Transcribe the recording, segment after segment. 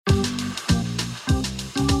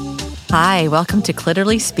Hi, welcome to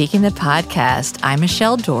Clitorally Speaking, the podcast. I'm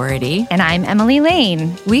Michelle Doherty. And I'm Emily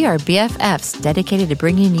Lane. We are BFFs dedicated to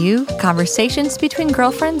bringing you conversations between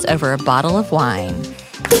girlfriends over a bottle of wine.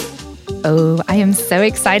 Oh, I am so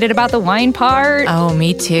excited about the wine part. Oh,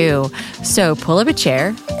 me too. So pull up a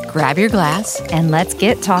chair, grab your glass, and let's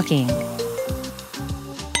get talking.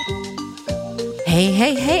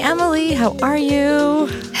 Hey, Emily, how are you?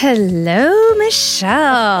 Hello,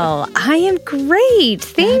 Michelle. I am great.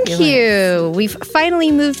 Thank you. We've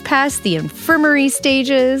finally moved past the infirmary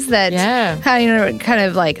stages that kind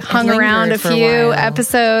of like hung around a few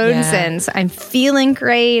episodes. And so I'm feeling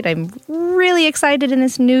great. I'm really excited in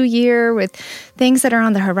this new year with things that are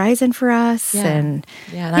on the horizon for us. And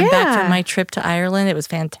I'm back from my trip to Ireland. It was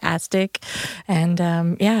fantastic. And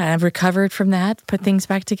I've recovered from that, put things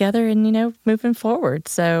back together and, moving forward.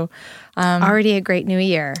 So already a great new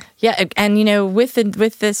year. Yeah. And, with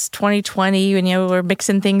this 2020, we're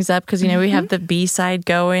mixing things up because, we have the B-side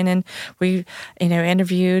going and we,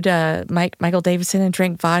 interviewed Michael Davison and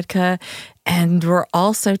Drink Vodka. And we're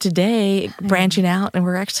also today branching out and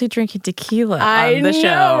we're actually drinking tequila on the show.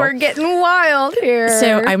 I know, we're getting wild here.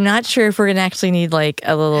 So I'm not sure if we're going to actually need like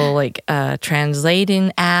a little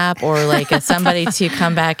translating app or like somebody to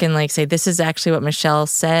come back and say, this is actually what Michelle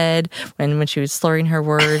said when she was slurring her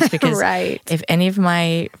words. Because if any of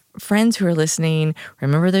my friends who are listening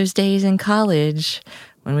remember those days in college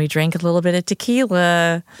when we drank a little bit of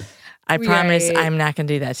tequila, I promise I'm not going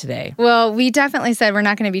to do that today. Well, we definitely said we're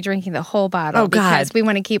not going to be drinking the whole bottle because we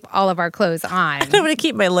want to keep all of our clothes on. I don't want to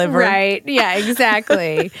keep my liver. Right. Yeah,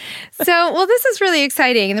 exactly. This is really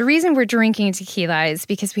exciting. And the reason we're drinking tequila is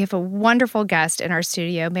because we have a wonderful guest in our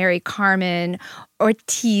studio, Mary Carmen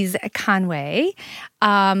Ortiz Conway.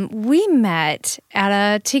 We met at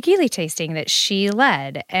a tequila tasting that she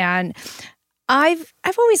led. And I've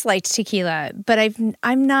always liked tequila, but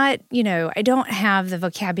I'm not, I don't have the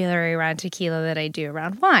vocabulary around tequila that I do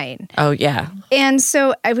around wine. Oh, yeah. And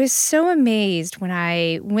so I was so amazed when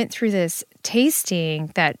I went through this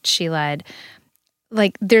tasting that she led.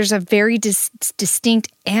 Like, there's a very distinct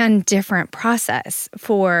and different process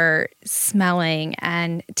for smelling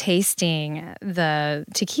and tasting the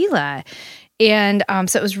tequila. And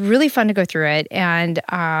so it was really fun to go through it, and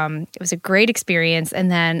it was a great experience.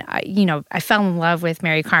 And then, I fell in love with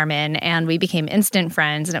Mary Carmen, and we became instant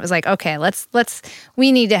friends. And it was like, okay,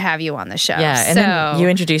 we need to have you on the show. Yeah, and then you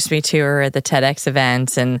introduced me to her at the TEDx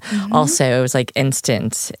event, and also it was like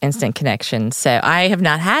instant connection. So I have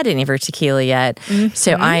not had any of her tequila yet,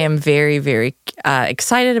 so I am very, very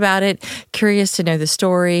excited about it. Curious to know the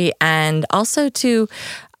story, and also to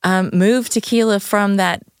move tequila from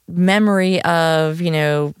that memory of,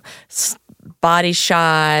 body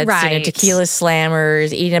shots, tequila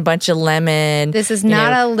slammers, eating a bunch of lemon. This is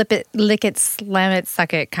not a lick it, slam it,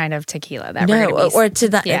 suck it kind of tequila.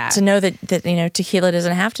 To know that tequila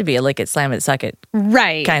doesn't have to be a lick it, slam it, suck it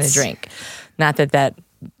kind of drink. Not that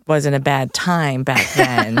wasn't a bad time back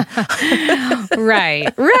then.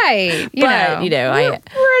 Right. We're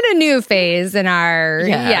in a new phase in our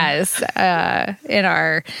in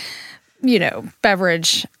our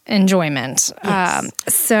beverage enjoyment. Yes.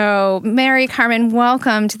 So Mary Carmen,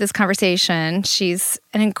 welcome to this conversation. She's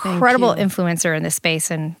an incredible influencer in this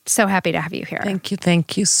space and so happy to have you here.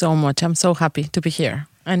 Thank you so much. I'm so happy to be here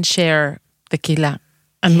and share tequila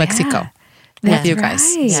and Mexico with you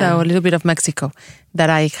guys. Right. So a little bit of Mexico that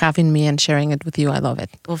I have in me and sharing it with you. I love it.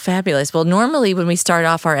 Well, fabulous. Well, normally when we start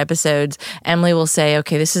off our episodes, Emily will say,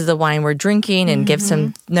 okay, this is the wine we're drinking and give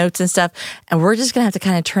some notes and stuff. And we're just going to have to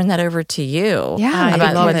kind of turn that over to you. Yeah,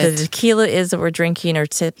 about what the tequila is that we're drinking or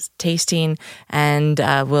tasting. And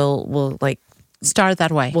we'll start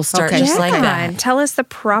that way. We'll start just like that. Tell us the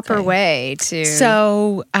proper way to...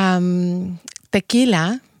 So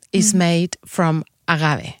tequila is made from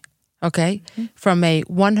agave. Okay, from a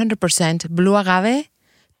 100% blue agave,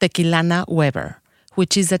 Tequilana Weber,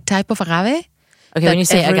 which is a type of agave. Okay, when you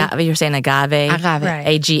say agave, you're saying agave? Agave. Right.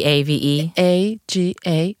 A-G-A-V-E?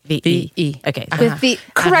 A-G-A-V-E. Okay. With the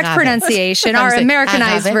correct pronunciation, our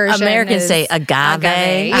Americanized version. Americans say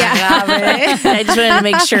agave. Yeah. Agave. I just wanted to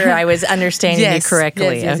make sure I was understanding you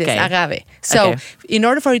correctly. Yes, agave. So, in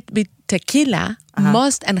order for it to be tequila,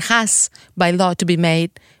 must and has by law to be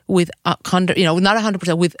made with 100, not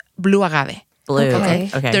 100%, with blue agave. Blue. Okay.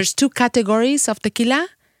 There's two categories of tequila.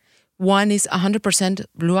 One is 100%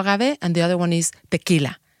 blue agave, and the other one is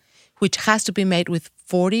tequila, which has to be made with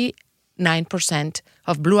 49%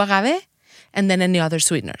 of blue agave, and then any other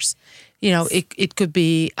sweeteners. It could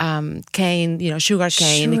be cane, sugar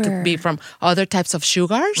cane. Sure. It could be from other types of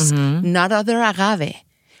sugars, not other agave.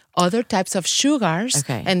 other types of sugars,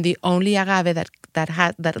 and the only agave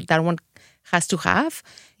that one has to have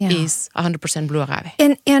is 100% blue agave.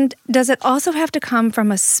 And does it also have to come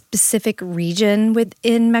from a specific region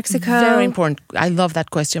within Mexico? Very important. I love that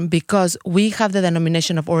question because we have the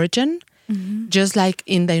denomination of origin. Just like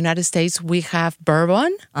in the United States, we have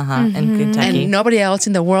bourbon, and Kentucky, and nobody else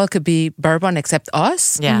in the world could be bourbon except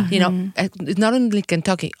us. Yeah, you know, it's not only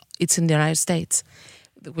Kentucky; it's in the United States,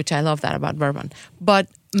 which I love that about bourbon. But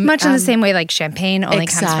much in the same way, like champagne only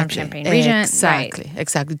comes from Champagne region.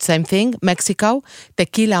 Exactly. Same thing. Mexico,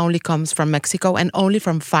 tequila only comes from Mexico and only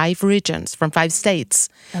from 5 regions, from 5 states,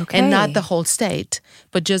 and not the whole state,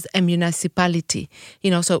 but just a municipality.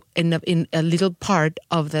 You know, so in a little part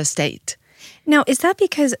of the state. Now, is that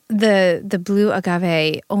because the blue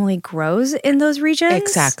agave only grows in those regions?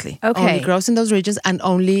 Exactly. Okay. Only grows in those regions, and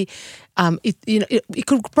only it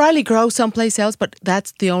could probably grow someplace else, but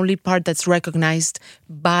that's the only part that's recognized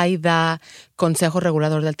by the Consejo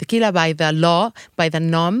Regulador del Tequila, by the law, by the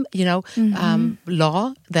NOM,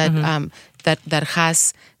 law that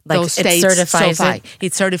has like those states.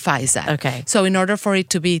 It certifies that. Okay. So in order for it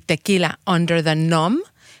to be tequila under the NOM,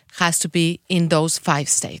 has to be in those 5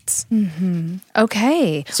 states.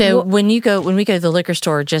 Okay. So when we go to the liquor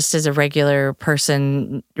store, just as a regular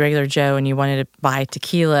person, regular Joe, and you wanted to buy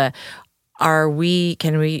tequila,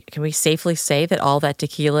 can we safely say that all that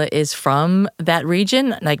tequila is from that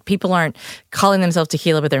region? Like people aren't calling themselves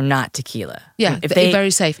tequila, but they're not tequila. Yeah,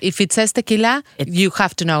 very safe. If it says tequila, you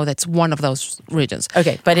have to know that's one of those regions.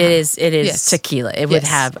 Okay, but it is tequila. It would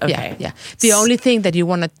have Yeah. The only thing that you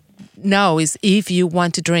want to know is if you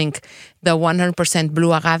want to drink the 100%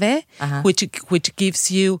 blue agave, which gives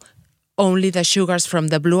you only the sugars from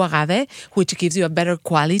the blue agave, which gives you a better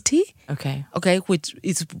quality. Okay, which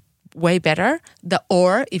is way better.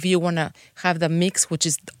 Or if you want to have the mix, which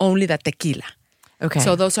is only the tequila. Okay.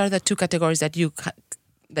 So those are the 2 categories that you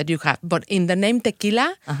have. But in the name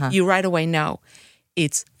tequila, you right away know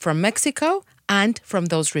it's from Mexico and from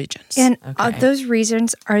those regions. And those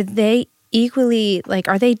regions, are they equally, like,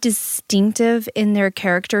 are they distinctive in their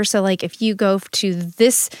character? So, like, if you go to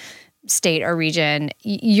this state or region,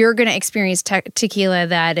 you're going to experience tequila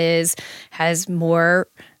that has more,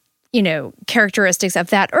 characteristics of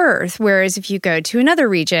that earth. Whereas if you go to another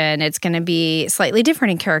region, it's going to be slightly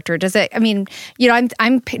different in character. Does it? I mean,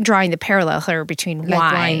 I'm drawing the parallel here between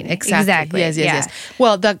wine. Exactly. Yes.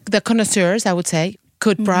 Well, the connoisseurs, I would say,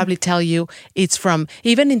 could probably tell you it's from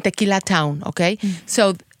even in Tequila Town. Okay,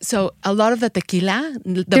 So a lot of the tequila,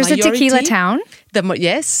 there's a tequila town? The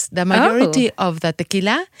majority of the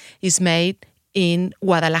tequila is made in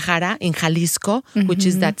Guadalajara, in Jalisco, which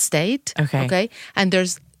is that state. Okay. And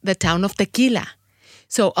there's the town of Tequila.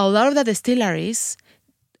 So a lot of the distilleries,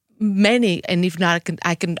 many, and if not,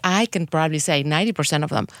 I can probably say 90% of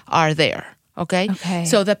them are there. Okay.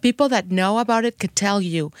 So the people that know about it could tell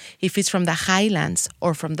you if it's from the highlands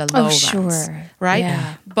or from the lowlands. Sure. Right?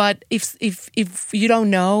 Yeah. But if you don't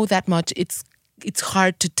know that much, it's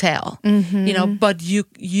hard to tell. But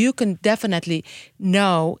you can definitely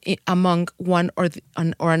know among one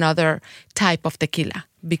or another type of tequila,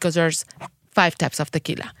 because there's 5 types of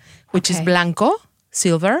tequila, which is blanco,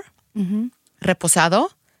 silver, reposado,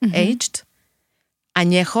 aged,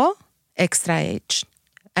 añejo, extra aged,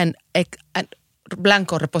 and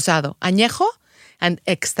blanco, reposado, añejo, and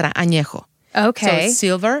extra añejo. Okay. So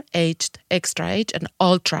silver, aged, extra aged, and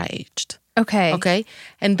ultra aged. Okay.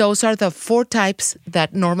 And those are the 4 types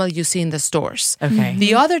that normally you see in the stores. Okay.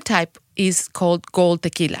 The other type is called gold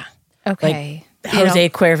tequila. Okay. Like Jose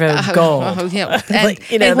Cuervo Gold.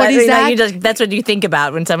 And what is that? That's what you think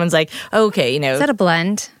about when someone's like, okay, Is that a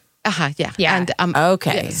blend? Yeah. And,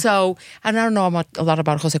 okay. Yeah, so I don't know a lot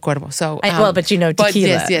about Jose Cuervo. So but tequila.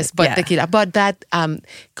 But tequila. But that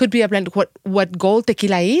could be a blend. What gold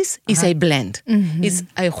tequila is a blend. It's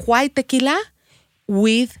a white tequila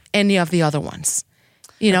with any of the other ones.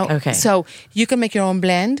 Okay. So you can make your own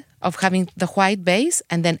blend of having the white base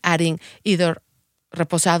and then adding either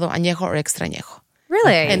reposado, añejo, or extra añejo.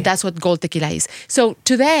 Really? And that's what gold tequila is. So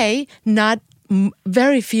today, not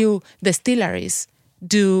very few distilleries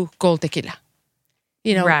do gold tequila,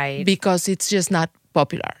 right? Because it's just not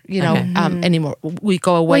popular, anymore. We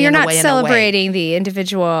go away. Well, you're and not away celebrating the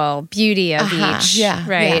individual beauty of each,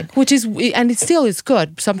 right? Yeah. Which is, and it still is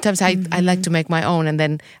good. Sometimes I like to make my own, and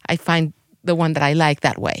then I find the one that I like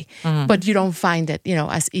that way. But you don't find it,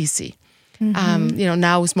 as easy.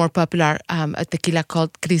 Now it's more popular a tequila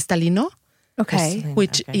called Cristalino,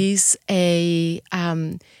 which is a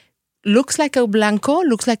looks like a blanco,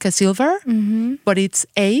 looks like a silver, but it's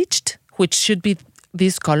aged, which should be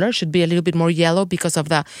this color should be a little bit more yellow because of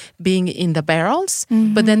the being in the barrels.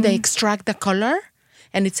 But then they extract the color,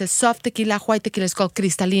 and it's a soft tequila, white tequila. It's called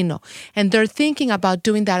Cristalino. And they're thinking about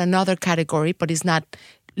doing that another category, but it's not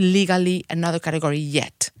legally another category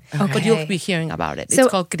yet. Okay. But you'll be hearing about it. It's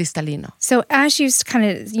called Cristalino. So as you kind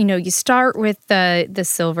of, you start with the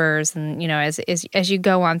silvers, and as you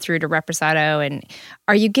go on through to Reposado, and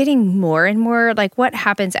are you getting more and more? Like, what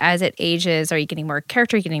happens as it ages? Are you getting more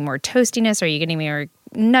character? Are you getting more toastiness? Are you getting more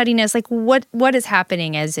nuttiness? Like, what is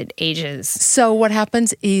happening as it ages? So what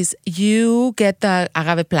happens is you get the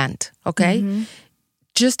agave plant. Okay,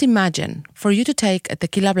 just imagine for you to take a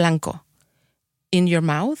tequila blanco in your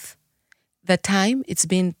mouth. The time, it's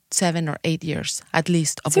been 7 or 8 years at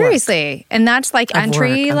least of Seriously? work. And that's like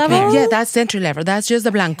entry level? Okay. Yeah, that's entry level. That's just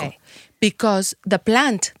the blanco. Okay. Because the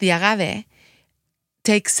plant, the agave,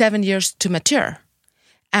 takes 7 years to mature.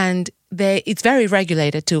 And it's very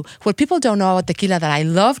regulated too. What people don't know about tequila that I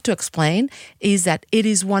love to explain is that it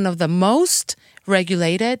is one of the most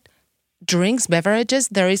regulated beverages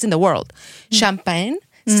there is in the world. Champagne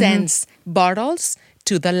sends bottles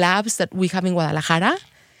to the labs that we have in Guadalajara.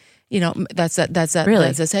 That's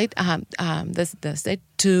the state. That's the state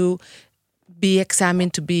to be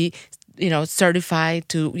examined, to be, certified,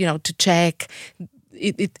 to check.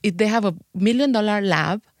 They have $1 million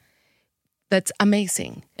lab. That's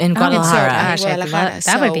amazing in Guadalajara.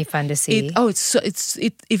 That would be fun to see.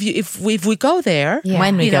 If we go there,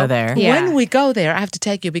 when we go there, when we go there, I have to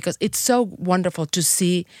take you because it's so wonderful to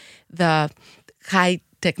see the high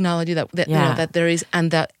technology that there is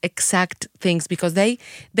and the exact things, because they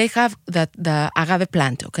have the agave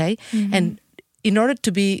plant, okay? And in order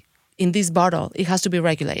to be in this bottle, it has to be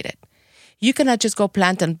regulated. You cannot just go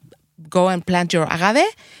and plant your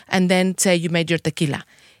agave and then say you made your tequila.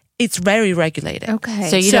 It's very regulated. Okay.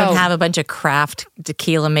 So you don't have a bunch of craft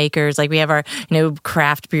tequila makers. Like we have our,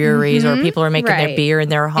 craft breweries where people are making their beer in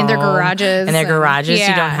their home. In their garages.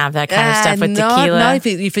 You don't have that kind of stuff with tequila. No,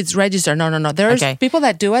 if it's registered. No. There's people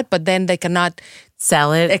that do it, but then they cannot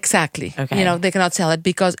sell it. Exactly. Okay. They cannot sell it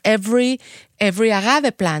because every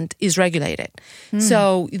agave plant is regulated.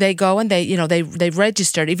 So they go and they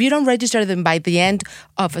register. If you don't register them by the end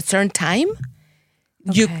of a certain time,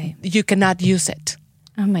 you cannot use it.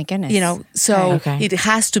 Oh my goodness. It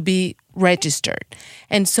has to be registered.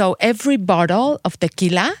 And so every bottle of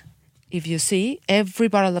tequila, if you see, every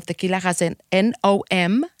bottle of tequila has an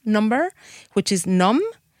NOM number, which is NOM,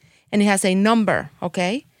 and it has a number,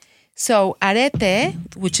 okay? So Arete,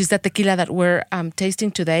 which is the tequila that we're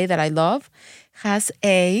tasting today that I love, has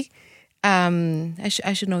a I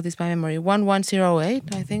should know this by memory. 1108,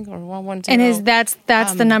 I think, or 110. And that's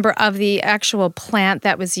the number of the actual plant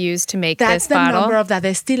that was used to make this bottle? That's the number of the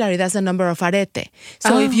distillery. That's the number of Arete.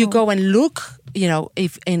 So if you go and look,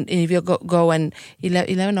 if you go and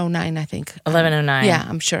 1109, I think. 1109. Yeah,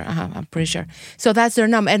 I'm sure. I'm pretty sure. So that's their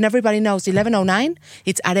number, and everybody knows 1109.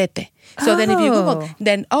 It's Arete. So then if you Google,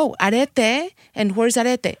 then Arete, and where's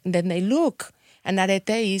Arete? And then they look. And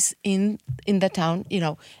Arete is in the town,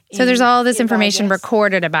 So there's all this information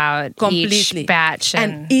recorded about each batch.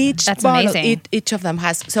 And each that's bottle, amazing. each of them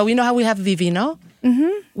has. So you know how we have Vivino?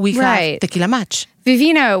 We have Tequila Match.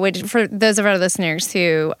 Vivino, which for those of our listeners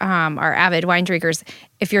who are avid wine drinkers,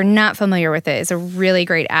 if you're not familiar with it, it's a really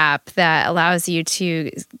great app that allows you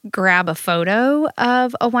to grab a photo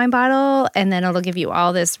of a wine bottle, and then it'll give you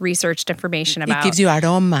all this researched information about. It gives you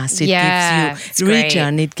aromas. It gives you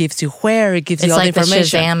region. Great. It gives you where. It gives you all the information.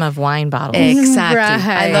 It's like the Shazam of wine bottles. Exactly.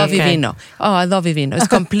 Right. I love Vivino. Oh, I love Vivino. It's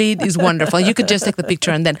complete. It's wonderful. You could just take the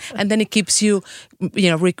picture and then it keeps you.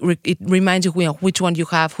 It reminds you which one you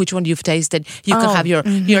have, which one you've tasted. You can have your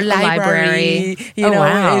library.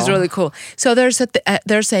 Wow. It's really cool. So there's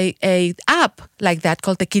a app like that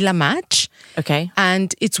called Tequila Match. Okay.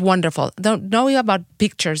 And it's wonderful. Don't know about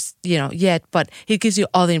pictures, yet, but it gives you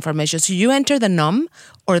all the information. So you enter the NOM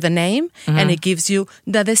or the name, and it gives you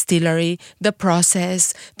the distillery, the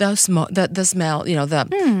process, the smell, the smell,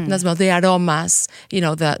 the smell, the aromas,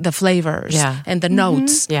 the flavors, and the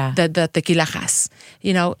notes that the tequila has,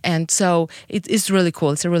 and so it's really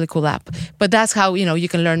cool. It's a really cool app. But that's how, you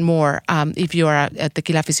can learn more if you are a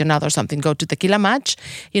tequila aficionado or something. Go to Tequila Match,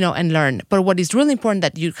 and learn. But what is really important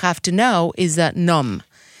that you have to know is the NOM.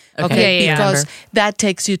 Okay, because that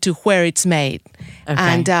takes you to where it's made. Okay.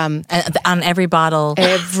 And on every bottle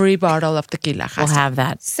of tequila will have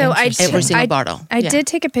that. So every single bottle. I did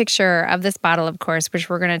take a picture of this bottle, of course, which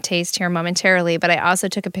we're going to taste here momentarily. But I also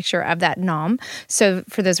took a picture of that nom. So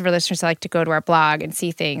for those of our listeners who like to go to our blog and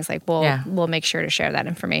see things, like we'll make sure to share that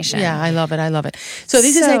information. Yeah, I love it. So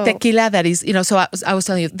this is a tequila that is, so I was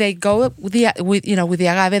telling you, they go with the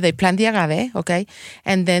agave, they plant the agave, okay,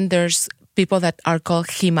 and then there's people that are called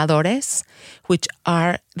jimadores,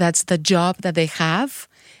 that's the job that they have,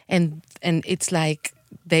 and it's like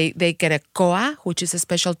they get a coa, which is a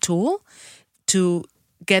special tool to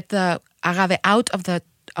get the agave out of the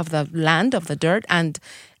land, of the dirt, and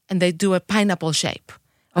they do a pineapple shape.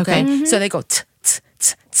 Okay, so they go tss, tss,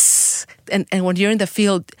 tss, tss, and when you're in the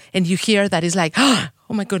field and you hear that, it's like, oh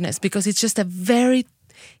my goodness, because it's just a very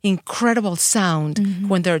incredible sound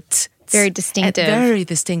when they're tss, very distinctive. Very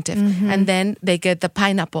distinctive. And then they get the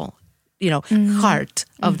pineapple, heart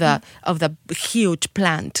of the huge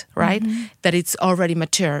plant, right? That it's already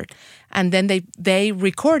matured. And then they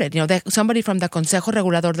record it. Somebody from the Consejo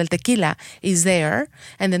Regulador del Tequila is there,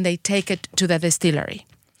 and then they take it to the distillery.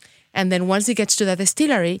 And then once it gets to the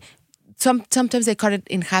distillery, sometimes they cut it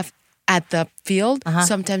in half at the field.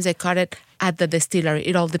 Sometimes they cut it at the distillery.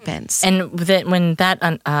 It all depends. And when that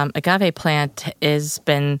agave plant has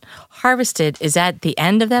been harvested, is that the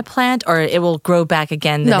end of that plant, or it will grow back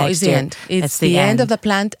again the next year? No, it's the end. It's the end of the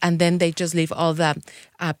plant, and then they just leave all the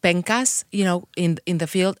pencas, in the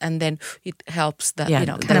field, and then it helps the, kind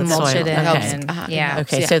of mulch it in.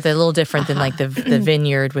 Okay, so they're a little different than like the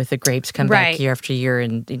vineyard with the grapes come back year after year,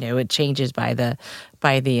 and it changes by the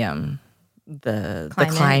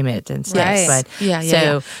climate and stuff. Right.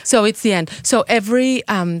 But so it's the end. So every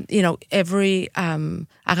agave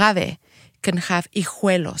can have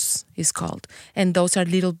hijuelos, is called, and those are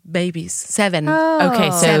little babies, 7. Okay,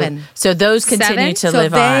 so 7. So those continue to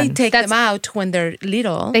live on. So they on. take them out when they're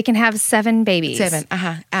little. They can have 7 babies. 7,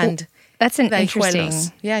 and. That's an interesting.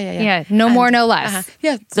 Hijuelos. Yeah. No more, no less.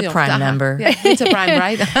 Yeah, it's a prime number. Yeah, it's a prime,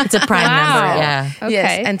 right? It's a prime number. Yeah. Okay.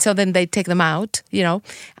 Yes, and so then they take them out,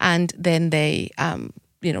 and then they,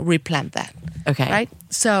 replant that. Okay. Right.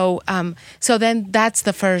 So, then that's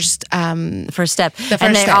the first. First step.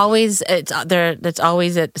 And they're always it's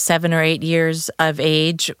always at 7 or 8 years of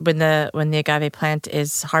age when the agave plant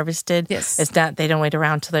is harvested. Yes. It's not. They don't wait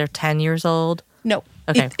around till they're 10 years old. No.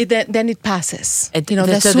 Okay. Then it passes.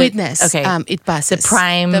 The sweetness. It passes. The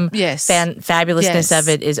prime fabulousness of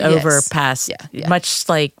it is over past. Yeah. Much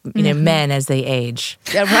like men as they age.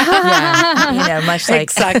 Yeah, right. Much like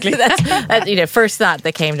exactly. That's first thought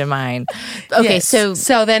that came to mind. Okay, so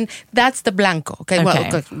then that's the blanco. Okay.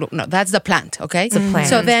 Well, no, that's the plant. Okay. It's a plant.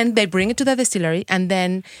 So then they bring it to the distillery, and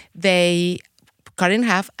then they cut it in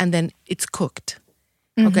half, and then it's cooked.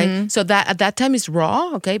 Okay. So that at that time is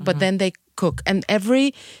raw. Okay, but then they cook, and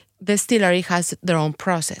every distillery has their own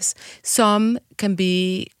process. Some can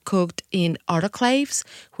be cooked in autoclaves,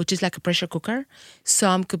 which is like a pressure cooker.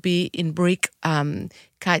 Some could be in brick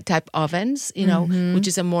type ovens, which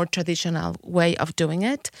is a more traditional way of doing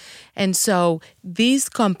it. And so this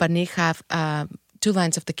company have 2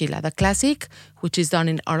 lines of tequila. The classic, which is done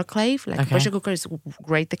in autoclave, like pressure cooker, is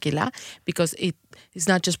great tequila because it's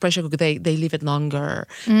not just pressure cooker. They leave it longer.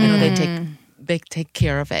 They take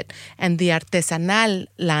care of it. And the artesanal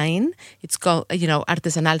line, it's called,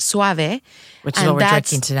 artesanal suave. Which is what we're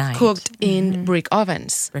drinking tonight. Cooked in brick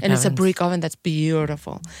ovens. It's a brick oven that's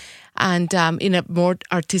beautiful. And in a more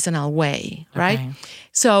artisanal way, right? Okay.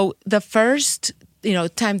 So the first,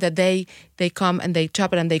 time that they come and they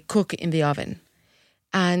chop it and they cook in the oven.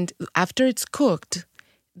 And after it's cooked,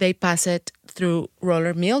 they pass it through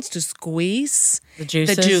roller mills to squeeze the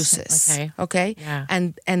juices. Okay. Yeah.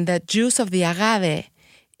 And the juice of the agave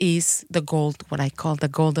is the gold, what I call the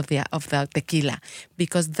gold of the tequila,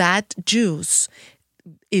 because that juice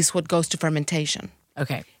is what goes to fermentation.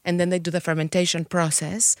 Okay. And then they do the fermentation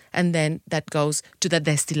process, and then that goes to the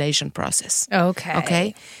distillation process.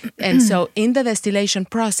 Okay. And so in the distillation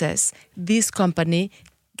process, this company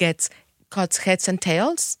cuts heads and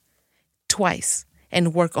tails twice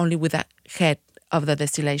and work only with the head of the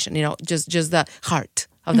distillation, just the heart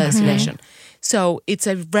of the distillation. So it's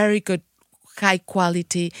a very good, high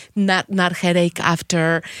quality, not headache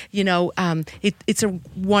after, it's a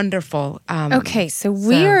wonderful. Okay, so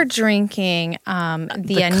we are drinking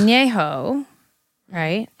the Añejo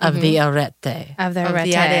right? Of the arete. Of the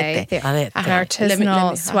arete. The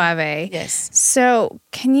artisanal suave. Yes. So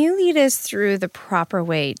can you lead us through the proper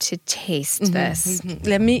way to taste this?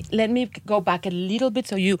 Let me go back a little bit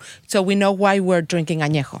so we know why we're drinking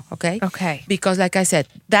añejo, okay? Okay. Because like I said,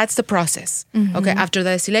 that's the process. Okay, after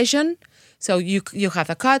the distillation, so you have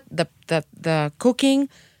the cut, the cooking,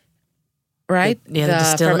 right?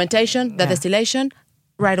 The fermentation, the distillation,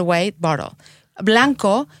 right away, bottle.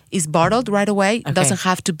 Blanco is bottled right away. Okay. Doesn't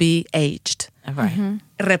have to be aged. Okay.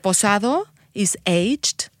 Reposado is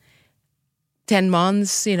aged 10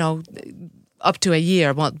 months, up to a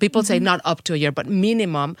year. Well, people say not up to a year, but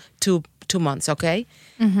minimum 2 months, okay?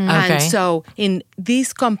 And so in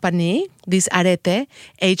this company, this Arete,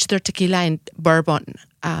 aged their tequila in bourbon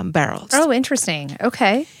barrels. Oh, interesting.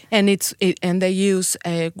 Okay. And and they use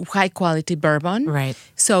a high quality bourbon. Right.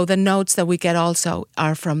 So the notes that we get also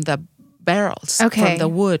are from the barrels, from the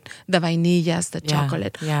wood, the vainillas, the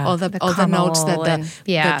chocolate, all the notes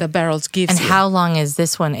that the barrels give. And how long is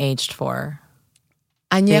this one aged for?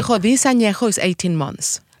 Añejo. This añejo is 18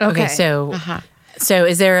 months. Okay, so so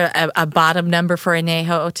is there a bottom number for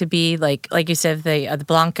añejo to be like you said the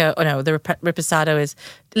blanco? Oh no, the reposado is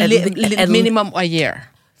minimum a year.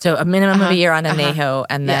 So a minimum of a year on añejo,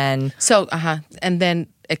 and then and then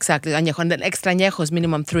exactly añejo, and then extra añejo is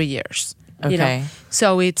minimum 3 years. Okay.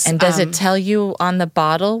 So it's... And does it tell you on the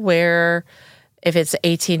bottle where, if it's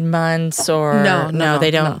 18 months or... No, they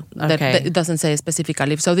don't. No. Okay. It doesn't say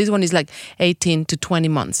specifically. So this one is like 18 to 20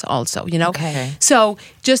 months also, Okay. So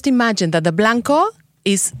just imagine that the blanco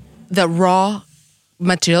is the raw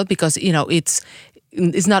material because,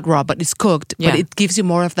 it's not raw, but it's cooked. But it gives you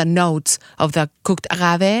more of the notes of the cooked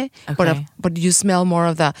agave. Okay. But you smell more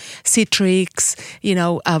of the citrics.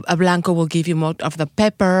 A blanco will give you more of the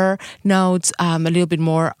pepper notes, a little bit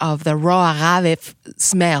more of the raw agave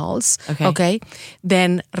smells. Okay.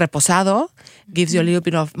 Then reposado gives you a little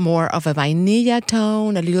bit more of a vainilla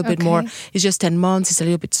tone, a little bit more. It's just 10 months. It's a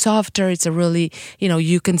little bit softer. It's a really,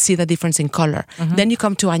 you can see the difference in color. Then you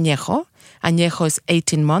come to añejo. Añejo is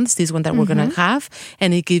 18 months, this one that we're going to have.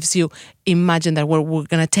 And it gives you, imagine that what we're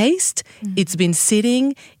going to taste. It's been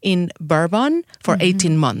sitting in bourbon for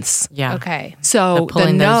 18 months. Yeah. Okay. So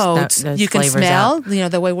the notes those you can smell,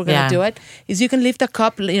 out. The way we're going to do it is you can lift a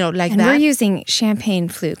cup, like and that. And we're using champagne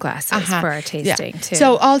flute glasses for our tasting too.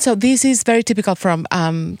 So also this is very typical from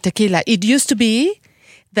tequila. It used to be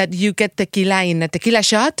that you get tequila in a tequila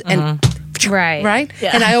shot and... Right?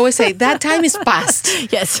 Yeah. And I always say, that time is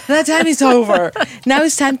past. Yes. That time is over. Now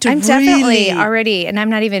it's time to I'm definitely already, and I'm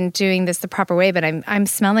not even doing this the proper way, but I'm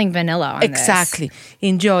smelling vanilla on Exactly. This.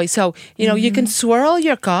 Enjoy. So, you can swirl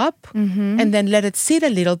your cup and then let it sit a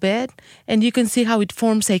little bit and you can see how it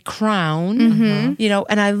forms a crown,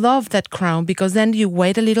 and I love that crown because then you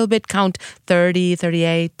wait a little bit, count 30,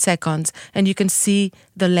 38 seconds, and you can see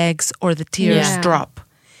the legs or the tears drop.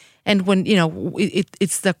 And when,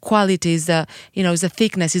 it's the quality, is the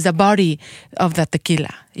thickness, is the body of the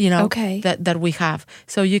tequila, that we have.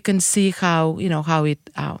 So you can see how it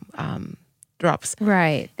drops.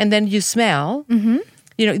 Right. And then you smell,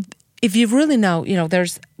 if you really know,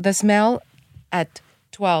 there's the smell at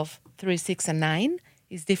 12, 3, 6, and 9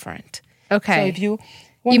 is different. Okay. So if you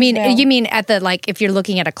mean at the, if you're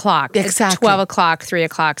looking at a clock. Exactly. It's 12 o'clock, 3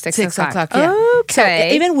 o'clock, 6 o'clock. Yeah. Okay.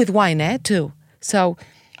 So even with wine, too. So...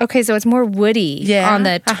 Okay, so it's more woody on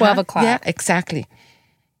the 12 o'clock. Yeah, exactly.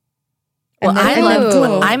 Well,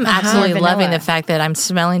 I'm absolutely loving the fact that I'm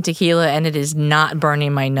smelling tequila and it is not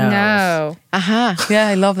burning my nose. No. Yeah,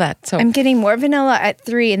 I love that. So I'm getting more vanilla at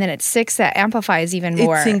 3 and then at 6 that amplifies even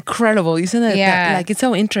more. It's incredible, isn't it? Yeah. It's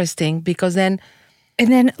so interesting because then... And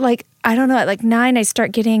then I don't know, at 9 I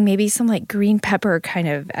start getting maybe some green pepper kind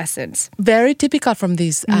of essence. Very typical from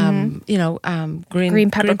this, green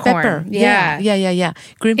peppercorn. Yeah.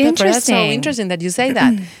 Green pepper. That's so interesting that you say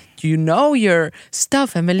that. You know your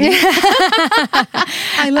stuff, Emily.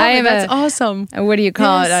 I love it. That's awesome. What do you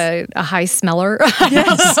call it? A high smeller?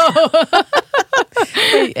 Yes.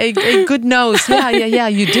 a good nose. Yeah.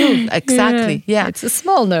 You do. Exactly. Yeah. It's a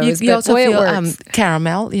small nose, you but also boy, feel it works.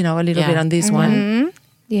 Caramel, a little bit on this one.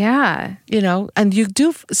 Yeah. And you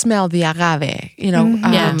do smell the agave,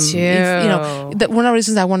 Yeah, too. One of the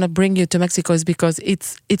reasons I want to bring you to Mexico is because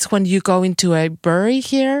it's when you go into a brewery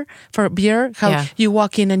here for beer, how you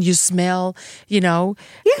walk in and you smell, the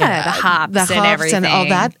hops and everything. And all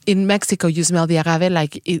that. In Mexico, you smell the agave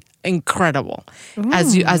incredible.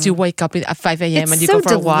 As you wake up at 5 a.m. and you go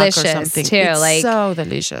for a walk or something. Too, it's so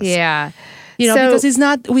delicious. Yeah. Because it's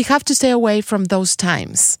not, we have to stay away from those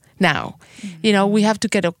times. now. You know, we have to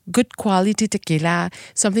get a good quality tequila,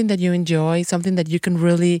 something that you enjoy, something that you can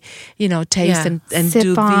really, you know, taste and sip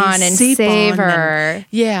do on and savor.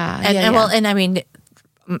 And I mean,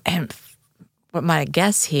 and what my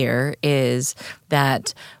guess here is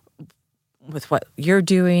that with what you're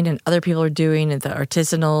doing and other people are doing and the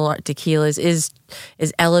artisanal tequilas is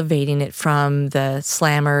elevating it from the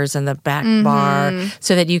slammers and the back bar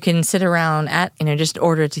so that you can sit around at, you know, just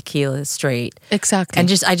order tequila straight. Exactly. And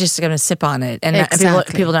I just going to sip on it. And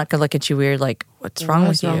people not going to look at you weird like, what's wrong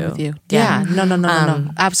with you? Yeah. No.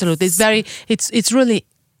 Absolutely. It's really,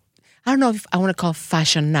 I don't know if I want to call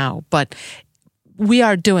fashion now, but we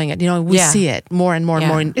are doing it, you know, we see it more and more and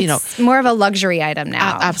more, you know. It's more of a luxury item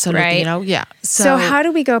now. Absolutely, right? you know, So how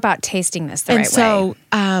do we go about tasting this the right way? So,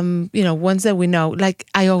 you know, ones that we know, like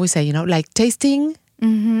I always say, you know, like tasting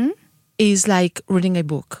is like reading a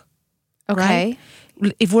book. Okay.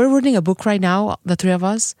 Right? If we're reading a book right now, the three of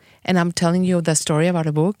us, and I'm telling you the story about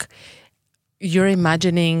a book, you're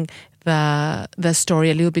imagining the story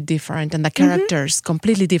a little bit different and the characters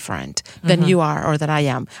completely different than you are or that I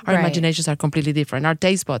am. Our imaginations are completely different. Our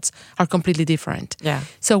taste buds are completely different. Yeah.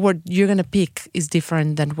 So what you're going to pick is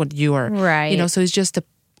different than what you are. Right. You know, so it's just a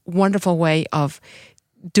wonderful way of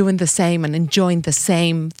doing the same and enjoying the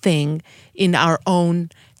same thing in our own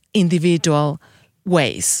individual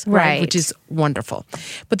ways, right? Which is wonderful.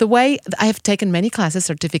 But the way I have taken many classes,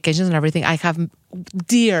 certifications and everything, I have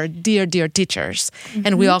dear teachers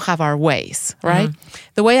and we all have our ways, right?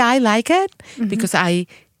 The way I like it, because I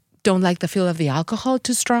don't like the feel of the alcohol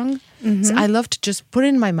too strong, so I love to just put it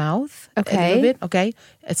in my mouth a little bit,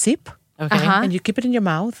 a sip, and you keep it in your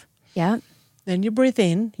mouth. Yeah. Then you breathe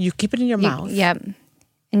in, you keep it in your mouth. Yep.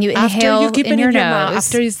 And you inhale after you keep in your nose. Mouth,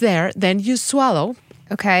 after it's there, then you swallow.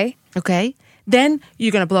 Okay. Then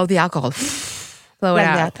you're going to blow the alcohol. Blow it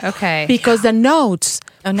out. That. Okay. Because the notes...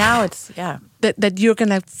 Oh, now it's, that you're going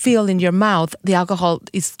to feel in your mouth, the alcohol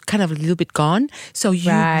is kind of a little bit gone. So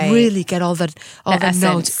you really get all the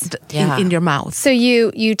notes in your mouth. So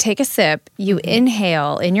you take a sip, you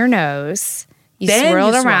inhale in your nose... You then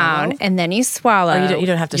swirl it around, and then you swallow. Oh, you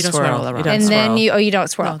don't have to swirl around. And then you don't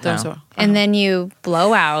swirl. No, don't swirl. And then you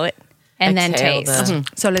blow out, and then taste.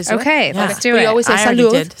 So let's do it. Let's do it. We always say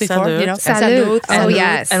salud before, you know. Salud. Oh,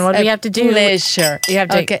 yes. And what do we have to do? Pleasure. You have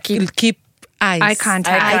to keep eye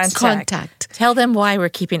contact. Tell them why we're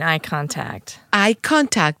keeping eye contact. Eye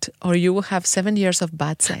contact, or you will have 7 years of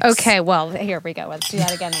bad sex. Okay, well, here we go. Let's do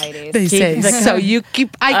that again, ladies. They say, so you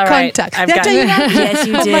keep eye contact. I've got Yes,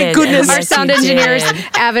 you did. Oh, my goodness. Our sound engineer's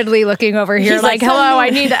avidly looking over here like, hello, I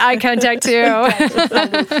need eye contact too.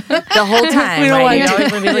 The whole time, right? You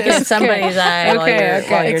always want to be looking at somebody's eye while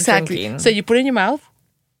you're exactly. drinking. So you put it in your mouth,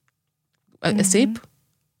 a sip,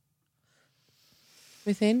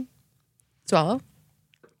 within, swallow,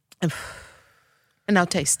 and now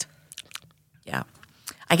taste. Yeah.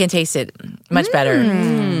 I can taste it much better.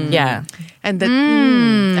 Yeah. And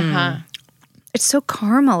the it's so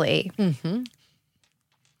caramely.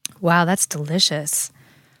 Wow, that's delicious.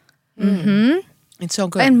 It's so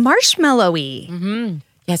good. And marshmallowy.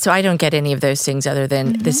 Yeah, so I don't get any of those things other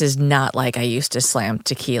than this is not like I used to slam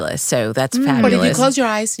tequila. So that's fabulous. But if you close your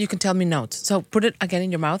eyes, you can tell me notes. So put it again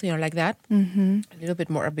in your mouth, you know, like that. A little bit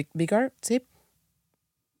more, bigger sip.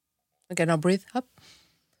 Okay, now breathe up.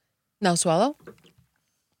 Now swallow.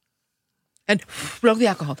 And blow the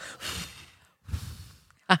alcohol.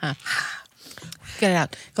 Get it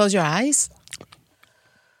out. Close your eyes.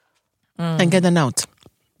 And get the note.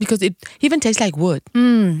 Because it even tastes like wood.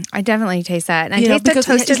 I definitely taste that. And I taste the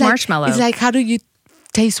toasted marshmallow. It's like, how do you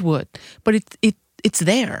taste wood? But it's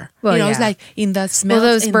there. Well, it's like in the smell. Well,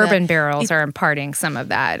 those bourbon barrels are imparting some of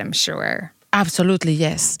that, I'm sure. Absolutely,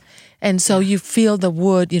 yes. And so you feel the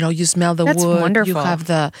wood, you know, you smell the wood. That's wonderful. You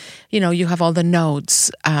have you have all the notes.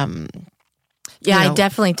 I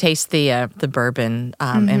definitely taste the bourbon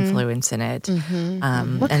influence in it.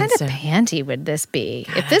 What kind of panty would this be?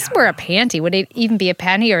 If this were a panty, would it even be a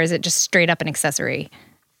panty, or is it just straight up an accessory?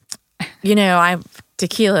 You know,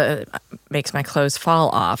 tequila makes my clothes fall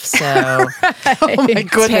off, so oh my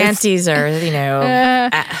goodness. Panties are, you know,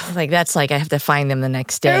 that's like I have to find them the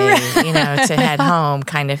next day, you know, to head home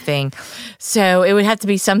kind of thing. So it would have to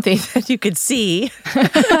be something that you could see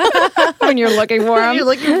when you're looking for them. You're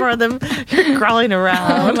looking for them. You're crawling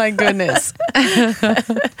around. Oh my goodness!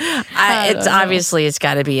 It's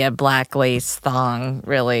got to be a black lace thong.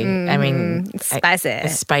 Really, I mean, spicy.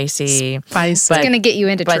 It's going to get you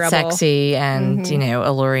into trouble. But sexy and you know,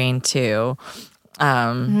 alluring too.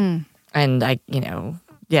 And I, you know,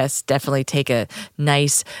 yes, definitely take a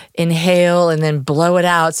nice inhale and then blow it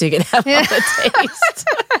out so you can have all the taste.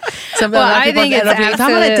 I think it's absolutely. If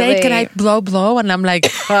I'm on a date, can I blow? And I'm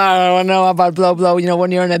like, I don't know about blow.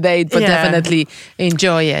 When you're on a date, but definitely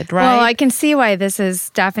enjoy it, right? Well, I can see why this is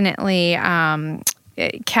definitely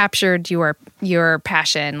captured your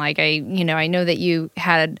passion. Like I know that you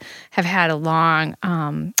have had a long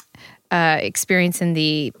experience in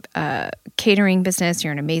the catering business.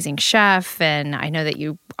 You're an amazing chef, and I know that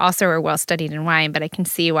you also are well studied in wine, but I can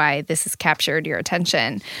see why this has captured your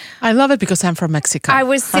attention. I love it because I'm from Mexico. That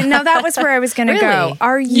was where I was going to go.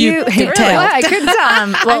 Are you? Really? I couldn't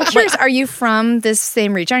tell. I'm curious. Are you from this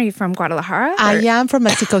same region? Are you from Guadalajara? I am from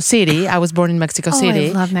Mexico City. I was born in Mexico City.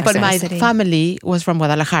 I love Mexico City. But my family was from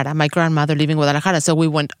Guadalajara. My grandmother lived in Guadalajara, so we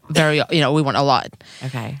went we went a lot.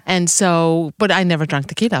 Okay. And so, but I never drank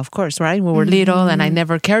tequila, of course, right? We were little, and I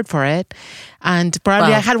never cared for it. And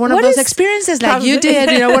probably I had one of those experiences like you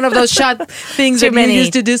did, one of those shot things that you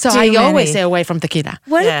used to do. So I always stay away from tequila.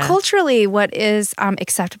 Culturally, what is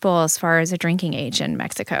acceptable as far as a drinking age in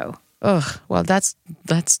Mexico? Well, that's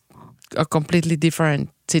a completely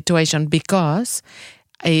different situation because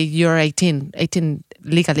you're 18,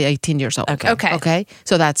 legally 18 years old. Okay.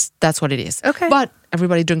 So that's what it is. Okay. But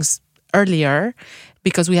everybody drinks earlier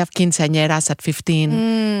because we have quinceañeras at 15,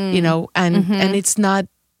 and it's not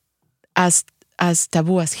as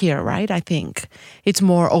taboo as here, right? I think it's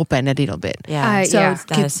more open a little bit. Yeah. So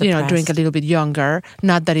kids, drink a little bit younger.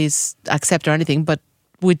 Not that it's accepted or anything, but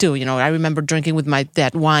we do. I remember drinking with my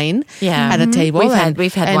dad wine at a table. We've had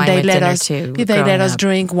wine with dinner too. They let us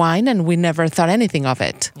drink wine, and we never thought anything of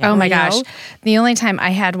it. Yeah. Oh my gosh! The only time I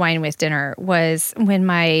had wine with dinner was when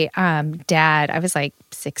my dad. I was like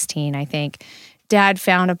 16, I think. Dad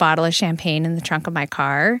found a bottle of champagne in the trunk of my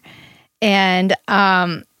car, and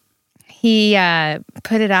he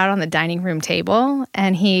put it out on the dining room table,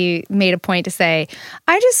 and he made a point to say,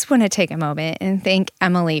 I just want to take a moment and thank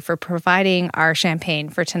Emily for providing our champagne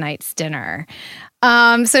for tonight's dinner.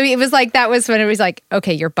 So it was like, that was when it was like,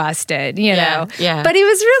 okay, you're busted, know? Yeah. But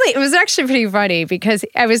it was actually pretty funny because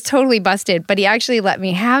I was totally busted, but he actually let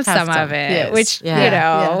me have some of it, which, which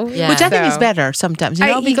I think is better sometimes,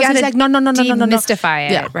 because it's like, no.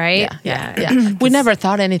 Demystify it, right? Yeah. We never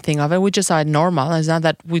thought anything of it. We just saw it normal. It's not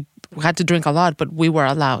that we had to drink a lot, but we were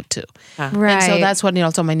allowed to. Right. And so that's what,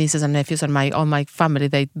 also my nieces and nephews and all my family,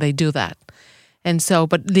 they do that. And so,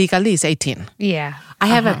 but legally it's 18. Yeah. I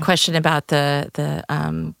have a question about the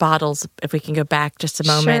bottles, if we can go back just a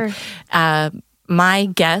moment. Sure. My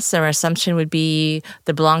guess or assumption would be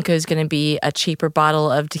the Blanco is going to be a cheaper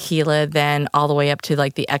bottle of tequila than all the way up to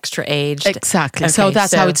like the extra aged. Exactly. Okay, so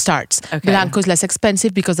that's how it starts. Okay. Blanco is less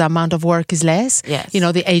expensive because the amount of work is less. Yes.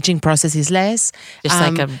 The aging process is less. Just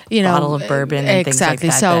like a bottle of bourbon and things like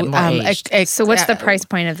that. So what's the price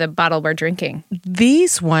point of the bottle we're drinking?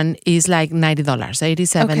 This one is like $90,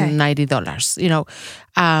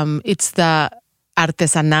 $90. It's the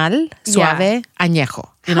Artesanal Suave Añejo,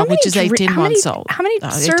 which is 18 months old. How many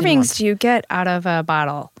servings do you get out of a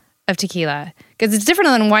bottle of tequila? Because it's different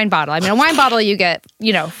than a wine bottle. I mean, a wine bottle you get,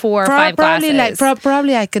 4 or 5 glasses.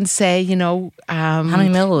 Probably I can say, how many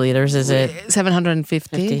milliliters is it?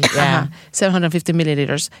 750. 750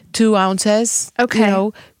 milliliters. 2 ounces. Okay.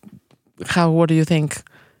 What do you think?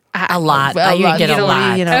 A lot. You get a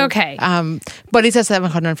lot. Okay. But it's a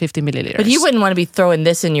 750 milliliters. But you wouldn't want to be throwing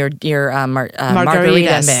this in your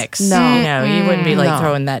margarita mix. No. You wouldn't be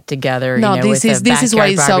throwing that together. This is why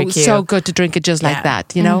it's so good to drink it just like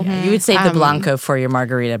that. You would save the Blanco for your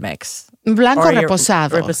margarita mix. Blanco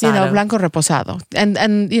reposado. Blanco reposado, and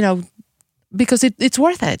because it's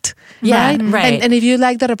worth it. Yeah, right. And if you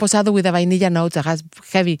like the reposado with the vainilla notes, that has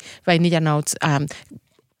heavy vainilla notes.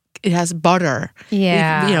 It has butter.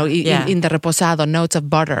 Yeah. In the reposado, notes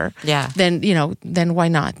of butter. Yeah. Then why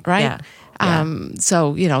not, right? Yeah.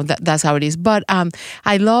 So, that's how it is. But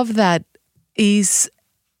I love that is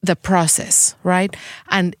the process, right?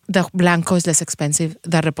 And the Blanco is less expensive.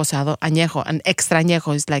 The reposado, añejo, and extra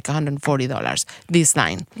añejo is like $140, this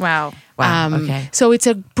line. Wow. Okay. So it's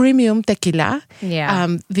a premium tequila.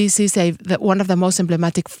 Yeah. This is one of the most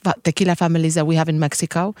emblematic tequila families that we have in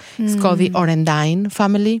Mexico. It's called the Orendain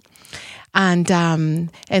family. And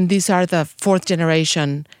these are the 4th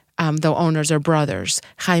generation, the owners are brothers,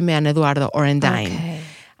 Jaime and Eduardo Orendain. Okay.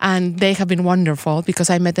 And they have been wonderful because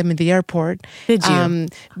I met them in the airport. Did you?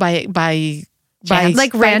 By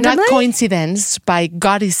like randomly? Not coincidence, by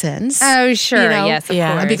godisance. Oh, sure. Yes, of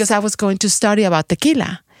course. Because I was going to study about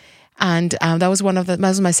tequila. And that was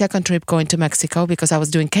my second trip going to Mexico because I was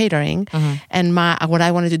doing catering. And what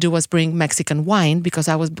I wanted to do was bring Mexican wine because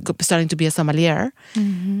I was starting to be a sommelier.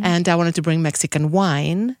 And I wanted to bring Mexican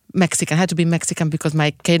wine. Mexican had to be Mexican because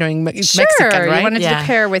my catering is Mexican, right? You wanted to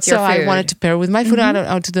pair with your food. So I wanted to pair with my food. I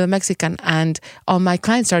wanted to do the Mexican. And all my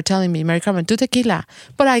clients started telling me, Mary Carmen, do tequila.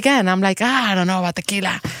 But again, I'm like, I don't know about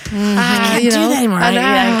tequila. Can't do that anymore.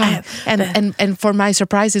 And for my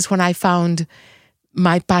surprise is when I found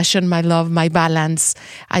my passion, my love, my balance,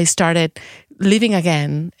 I started living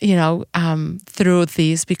again, through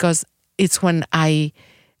this, because it's when I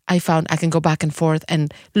found I can go back and forth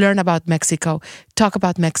and learn about Mexico, talk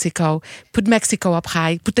about Mexico, put Mexico up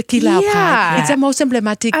high, put tequila up high. It's the most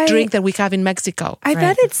emblematic drink that we have in Mexico. I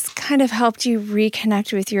bet it's kind of helped you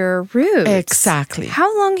reconnect with your roots. Exactly.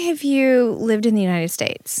 How long have you lived in the United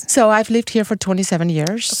States? So I've lived here for 27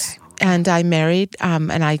 years. Okay. And I married,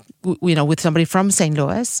 with somebody from St.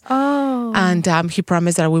 Louis. Oh. And he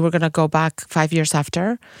promised that we were going to go back 5 years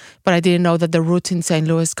after. But I didn't know that the roots in St.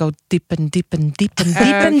 Louis go deep and deep and deep and deep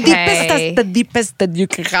and deepest. That's the deepest that you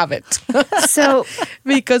can have it. So,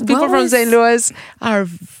 because people from St. Louis are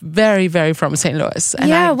very, very from St. Louis.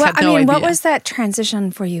 And what was that transition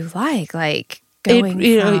for you like?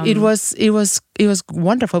 It was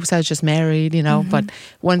wonderful because I was just married, But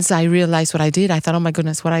once I realized what I did, I thought, oh my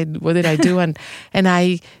goodness, what did I do? And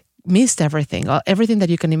I missed everything that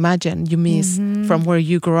you can imagine. You miss from where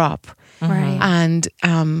you grew up, right? And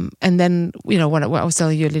then what I was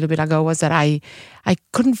telling you a little bit ago was that I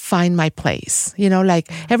couldn't find my place.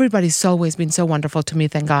 Everybody's always been so wonderful to me,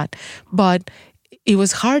 thank God, but it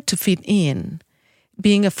was hard to fit in.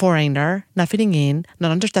 Being a foreigner, not fitting in, not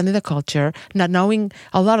understanding the culture, not knowing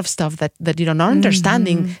a lot of stuff that not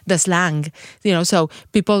understanding the slang, So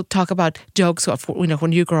people talk about jokes of,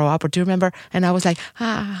 when you grow up, or do you remember? And I was like,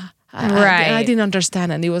 right. I didn't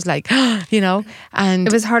understand, and it was like, and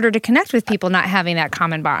it was harder to connect with people not having that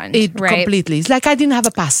common bond. Right? Completely. It's like I didn't have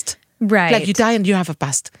a past. Right. Like you die and you have a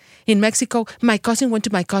past. In Mexico, my cousin went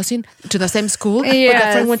to my cousin to the same school, yes. but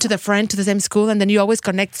the friend went to the friend to the same school, and then you always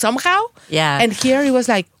connect somehow. Yeah. And here it was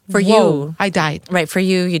like, for you, I died. Right. For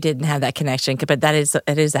you didn't have that connection, but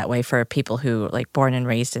it is that way for people who born and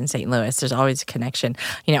raised in St. Louis. There's always a connection.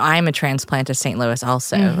 I'm a transplant to St. Louis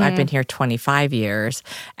also. I've been here 25 years.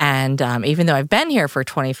 And even though I've been here for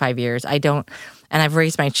 25 years, and I've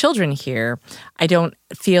raised my children here, I don't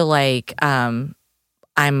feel like I'm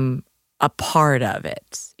a part of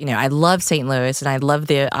it. I love St. Louis, and I love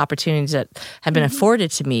the opportunities that have been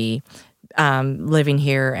afforded to me living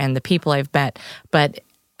here and the people I've met. But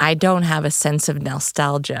I don't have a sense of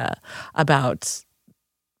nostalgia about,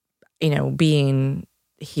 being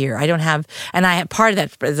here. I don't have, and part of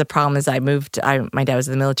that is the problem is my dad was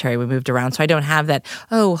in the military, we moved around, so I don't have that,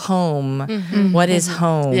 home, what is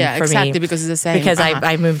home for exactly, me? because it's the same. Because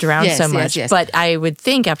I moved around so much. Yes. But I would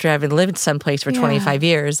think after having lived someplace for 25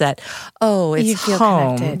 years that, it's you feel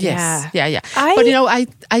home. Connected. Yes. Yeah. But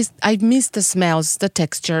I miss the smells, the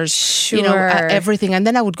textures, sure. Everything. And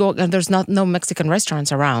then I would go, and there's no Mexican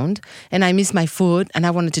restaurants around, and I miss my food, and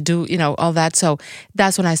I wanted to do, all that. So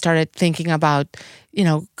that's when I started thinking about,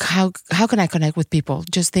 how can I connect with people?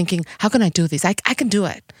 Just thinking, how can I do this? I can do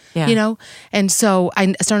it, And so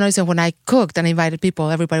I started noticing when I cooked and invited people,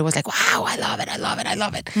 everybody was like, wow, I love it.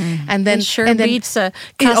 And then beats a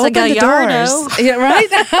Casa Gallardo. Yeah, right?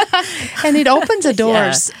 And it opens the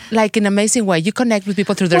doors like in an amazing way. You connect with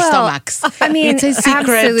people through their stomachs. I mean, it's a secret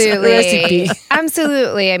recipe.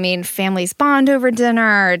 Absolutely. I mean, families bond over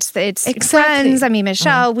dinner. It's exactly. Friends. I mean,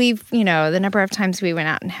 Michelle, we've, the number of times we went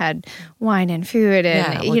out and had wine and food,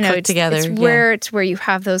 and it's together. It's where you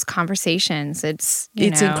have those conversations. It's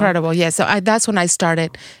incredible. Yeah. So that's when I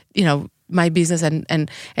started, my business, and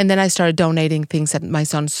then I started donating things at my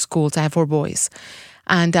son's schools. I have 4 boys.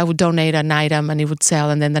 And I would donate an item and it would sell,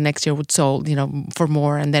 and then the next year would sold, for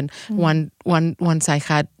more. And then once I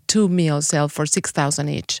had 2 meals sell for $6,000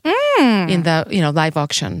 each in the live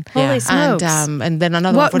auction. Holy smokes. And then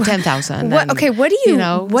another one for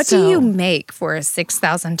 $10,000. What do you make for a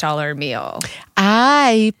 $6,000 meal?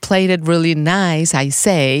 I played it really nice, I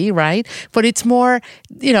say, right? But it's more,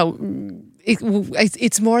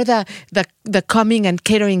 it's more the coming and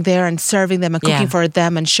catering there and serving them and cooking for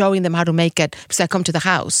them and showing them how to make it, because I come to the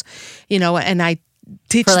house, and I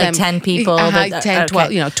teach for them 10 people, 10,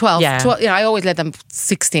 12, 12, yeah. 12. I always let them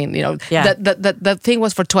 16. Yeah. The thing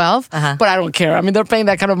was for 12, but I don't care. I mean, they're paying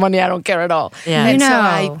that kind of money. I don't care at all. Yeah. And so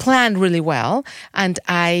I plan really well, and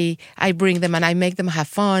I bring them and I make them have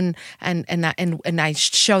fun, and I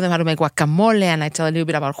show them how to make guacamole, and I tell a little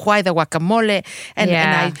bit about why the guacamole,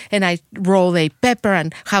 and I roll a pepper,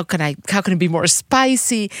 and how can it be more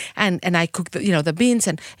spicy, and I cook the beans,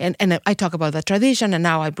 and I talk about the tradition, and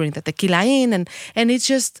now I bring the tequila in, and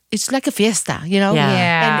it's like a fiesta,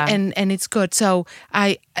 and it's good. So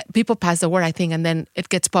people pass the word, I think, and then it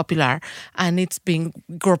gets popular, and it's been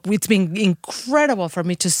incredible for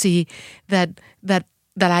me to see that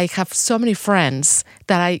I have so many friends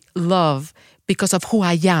that I love because of who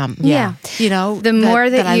I am. Yeah. The more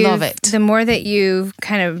that I love it. The more that you've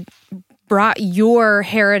kind of brought your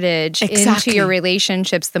heritage into your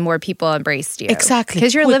relationships, the more people embraced you. Exactly.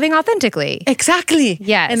 Because you're living authentically. Exactly.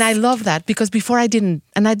 Yes. And I love that, because before I didn't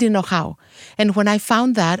know how. And when I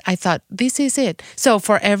found that, I thought, this is it. So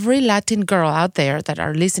for every Latin girl out there that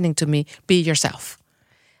are listening to me, be yourself.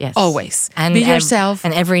 Yes. Always. And be yourself.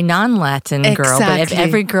 And every non-Latin girl, but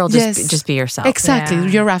every girl just be yourself. Exactly. Yeah.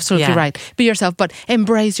 You're absolutely right. Be yourself, but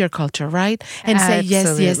embrace your culture, right? And say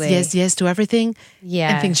yes to everything.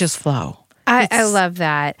 Yeah. And things just flow. I love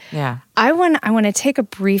that. Yeah. I want to take a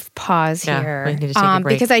brief pause here. We need to take a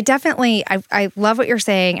break. Because I love what you're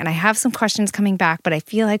saying, and I have some questions coming back, but I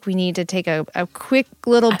feel like we need to take a quick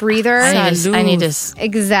little breather. I need to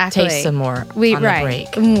exactly taste some more on the break.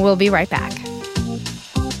 We'll be right back.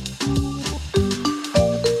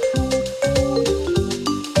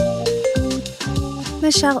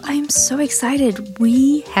 Michelle, I'm so excited.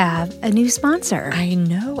 We have a new sponsor. I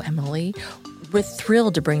know, Emily. We're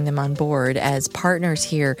thrilled to bring them on board as partners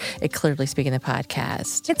here at Clearly Speaking the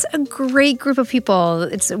podcast. It's a great group of people.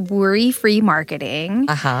 It's Worry-Free Marketing.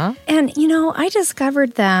 Uh-huh. And, I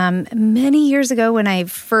discovered them many years ago when I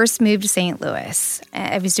first moved to St. Louis.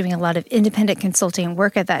 I was doing a lot of independent consulting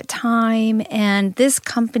work at that time, and this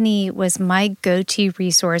company was my go-to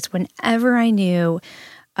resource whenever I knew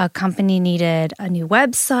a company needed a new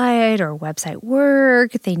website or website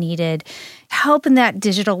work. They needed help in that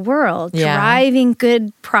digital world, driving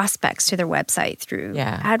good prospects to their website through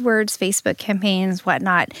AdWords, Facebook campaigns,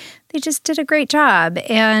 whatnot. They just did a great job.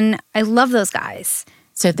 And I love those guys.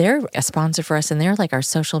 So they're a sponsor for us, and they're like our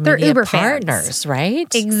social media Uber partners, fans.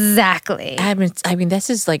 Right? Exactly. I mean,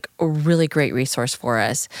 this is like a really great resource for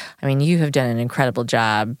us. I mean, you have done an incredible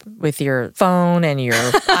job with your phone and your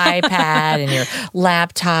iPad and your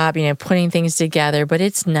laptop, putting things together. But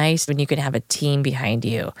it's nice when you can have a team behind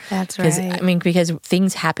you. That's right. Because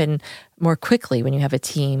things happen more quickly when you have a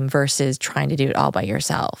team versus trying to do it all by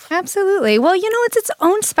yourself. Absolutely. Well, it's its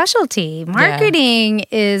own specialty. Marketing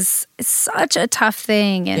is such a tough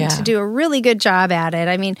thing, and to do a really good job at it.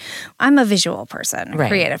 I mean, I'm a visual person, a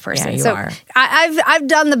creative person. Yeah, you are. I've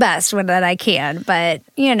done the best that I can, but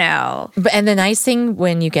And the nice thing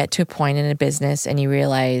when you get to a point in a business and you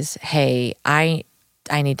realize, hey, I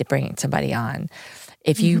need to bring somebody on.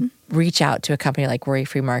 If you reach out to a company like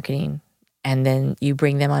Worry-Free Marketing, and then you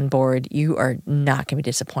bring them on board, you are not going to be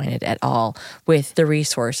disappointed at all with the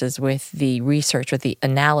resources, with the research, with the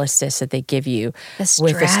analysis that they give you,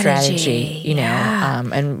 with the strategy,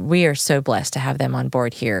 and we are so blessed to have them on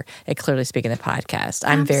board here at Clearly Speaking the podcast.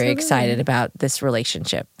 I'm very excited about this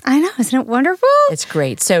relationship. I know. Isn't it wonderful? It's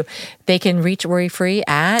great. So they can reach Worry-Free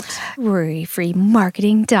at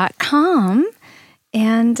worryfreemarketing.com.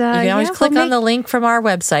 And you can always click on the link from our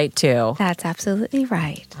website, too. That's absolutely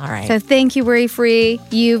right. All right. So thank you, Worry-Free.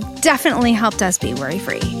 You've definitely helped us be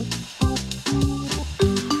worry-free.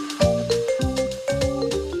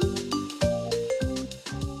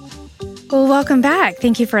 Well, welcome back.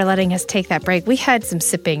 Thank you for letting us take that break. We had some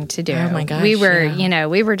sipping to do. Oh, my gosh. We were,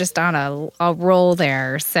 we were just on a roll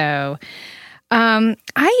there. So I'm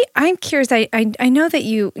curious. I know that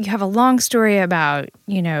you have a long story about,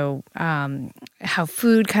 how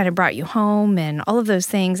food kind of brought you home and all of those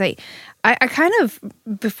things. I kind of,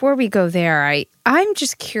 before we go there, I'm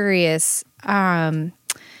just curious, being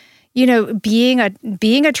a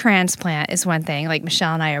transplant is one thing. Like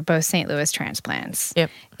Michelle and I are both St. Louis transplants. Yep.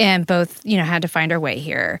 And both, had to find our way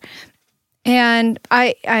here. And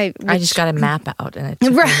I just got a map out and it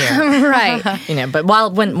took me here. Right. But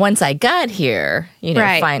once I got here,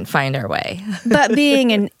 find our way. But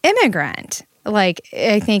being an immigrant, I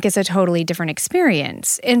think is a totally different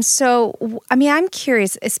experience. And so, I'm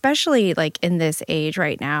curious, especially in this age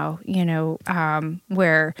right now,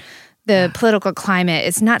 where the political climate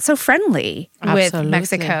is not so friendly with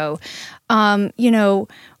Mexico.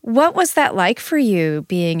 What was that like for you,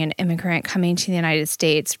 being an immigrant coming to the United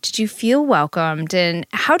States? Did you feel welcomed? And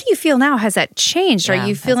how do you feel now? Has that changed? Are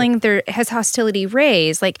you feeling has hostility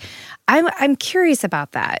raised? Like, I'm curious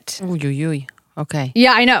about that. Okay.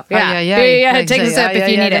 Yeah, I know. Yeah. Take a sip if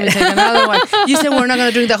you need it. Take another one. You said we're not going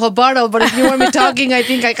to drink the whole bottle, but if you want me talking, I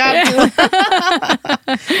think I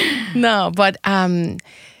have to. No, but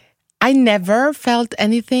I never felt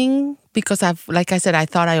anything because like I said, I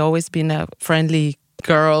thought I always been a friendly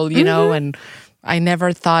girl, you know, and I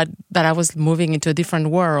never thought that I was moving into a different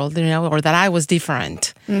world, you know, or that I was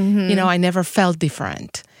different. You know, I never felt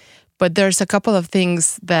different. But there's a couple of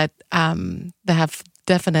things that have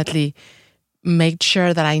definitely made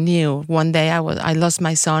sure that I knew. One day I lost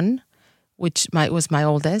my son, which was my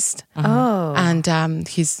oldest. Oh. And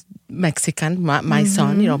he's Mexican, my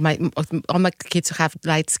son. You know, all my kids have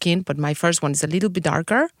light skin, but my first one is a little bit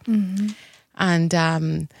darker. And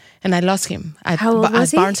I lost him at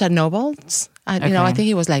Barnes and Nobles. You know, I think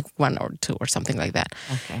he was like 1 or 2 or something like that.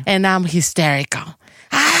 Okay. And I'm hysterical.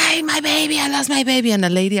 Hi, my baby! I lost my baby. And the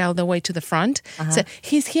lady all the way to the front said,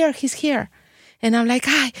 "He's here." And I'm like,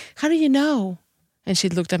 "Hi, how do you know?" And she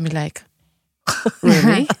looked at me like,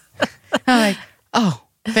 "Really?" I'm like, "Oh,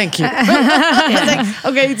 thank you." I was like,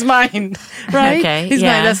 "Okay, it's mine, right? Okay, it's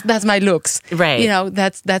mine. That's my looks, right? You know,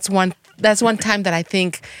 that's one time that I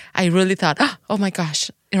think I really thought, oh my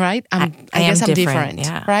gosh, right? I guess I'm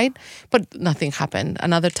different, right? But nothing happened.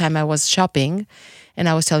 Another time I was shopping, and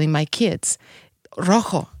I was telling my kids,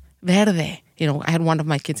 rojo, verde. You know, I had one of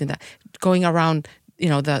my kids going around, you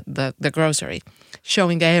know, the grocery,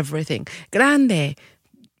 showing everything, grande.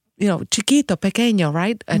 You know, chiquito, pequeño,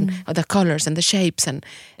 right? And the colors and the shapes and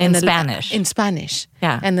in Spanish. In Spanish.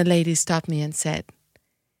 Yeah. And the lady stopped me and said,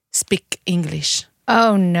 "Speak English."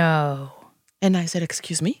 Oh, no. And I said,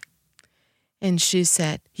 "Excuse me?" And she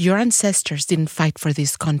said, "Your ancestors didn't fight for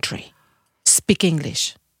this country. Speak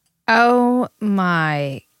English." Oh,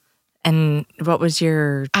 my. And what was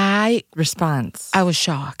your response? I was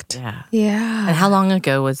shocked. Yeah. And how long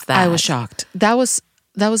ago was that? I was shocked. That was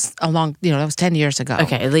a long, you know, that was 10 years ago.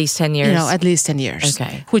 Okay, at least 10 years. You know, at least 10 years.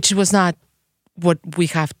 Okay. Which was not what we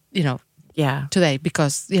have, you know, today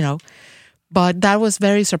because, you know, but that was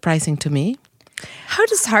very surprising to me. How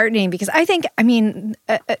disheartening, because I think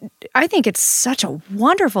it's such a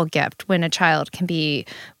wonderful gift when a child can be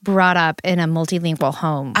brought up in a multilingual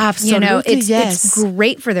home. Absolutely, you know, it's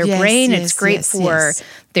great for their brain. It's great for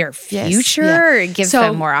their future. It gives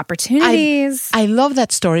them more opportunities. I love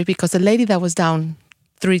that story because the lady that was down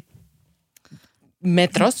 3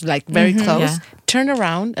 metros, like very close, turned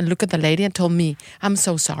around and looked at the lady and told me, "I'm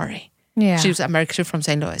so sorry." Yeah. She was American, she was from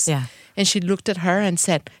St. Louis. Yeah. And she looked at her and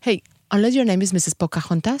said, "Hey, unless your name is Mrs.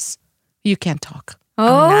 Pocahontas, you can't talk."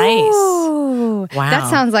 Oh, nice. Wow. That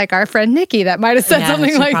sounds like our friend Nikki that might have said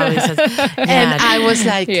something like that. And I was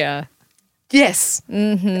like, yes.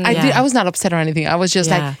 I was not upset or anything. I was just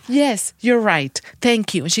like, yes, you're right.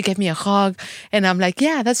 Thank you. And she gave me a hug. And I'm like,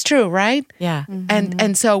 yeah, that's true, right? Yeah.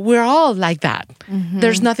 And so we're all like that.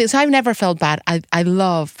 There's nothing. So I've never felt bad. I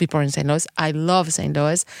love people in St. Louis. I love St.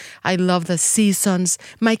 Louis. I love the seasons.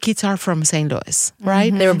 My kids are from St. Louis,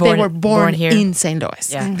 right? They were born here in St.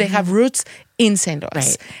 Louis. Yeah. They have roots in St. Louis.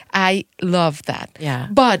 Right. I love that. Yeah.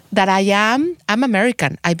 But that I'm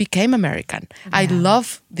American. I became American. I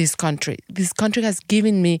love this country. This country has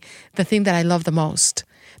given me the thing that I love the most,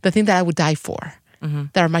 the thing that I would die for.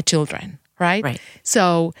 That are my children, right? Right.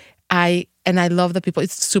 So I love the people.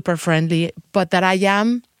 It's super friendly, but that I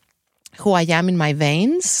am who I am in my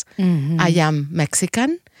veins. I am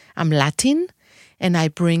Mexican. I'm Latin, and I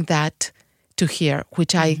bring that to here,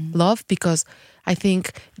 which I love because I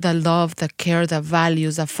think the love, the care, the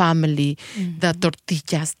values, the family, the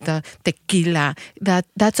tortillas, the tequila,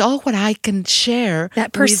 that's all what I can share.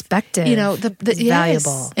 That perspective, with, you know, is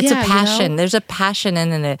valuable. It's a passion. You know? There's a passion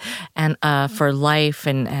in it, and for life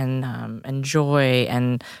and joy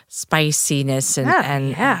and spiciness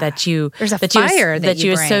and that you there's a fire that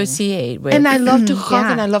you associate with. And I love to hug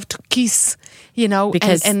and I love to kiss. You know,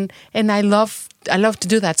 because and I love to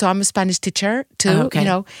do that. So I'm a Spanish teacher too, you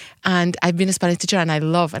know, and I've been a Spanish teacher, and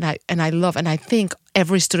I think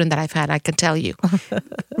every student that I've had, I can tell you,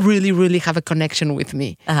 really, really have a connection with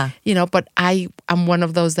me. You know, but I'm one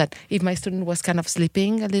of those that if my student was kind of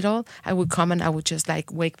sleeping a little, I would come and I would just like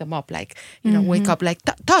wake them up, like, you know, wake up, like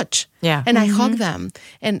touch. Yeah. And I hug them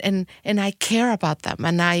and I care about them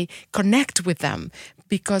and I connect with them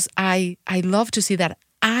because I love to see that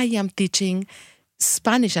I am teaching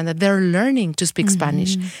Spanish and that they're learning to speak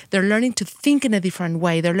Spanish. They're learning to think in a different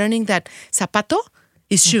way. They're learning that zapato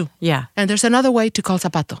is shoe. Yeah. And there's another way to call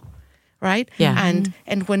zapato, right? Yeah.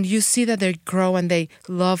 And when you see that they grow and they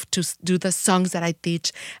love to do the songs that I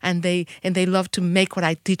teach, and they love to make what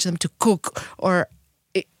I teach them to cook, or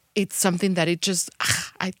it's something that it just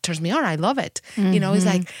it turns me on. I love it. You know, it's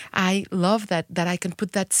like I love that I can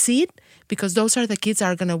put that seed, because those are the kids that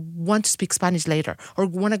are going to want to speak Spanish later, or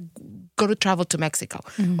want to go to travel to Mexico,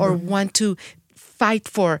 or want to fight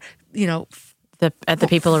for, you know, the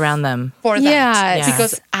people around them. For that,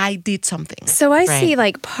 because I did something. So I see,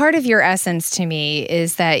 like, part of your essence to me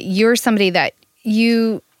is that you're somebody that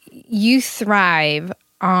you thrive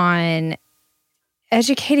on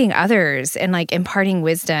educating others and, like, imparting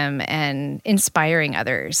wisdom and inspiring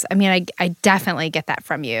others. I mean, I definitely get that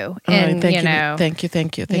from you. And thank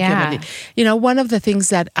you, Emily. You know, one of the things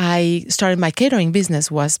that I started my catering business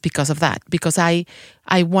was because of that. Because I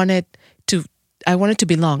wanted to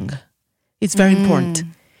belong. It's very important.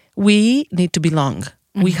 We need to belong.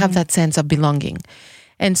 We have that sense of belonging.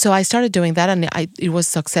 And so I started doing that, and it was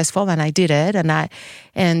successful, and I did it. And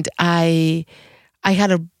I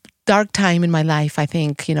had a dark time in my life, I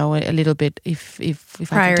think, you know, a little bit, if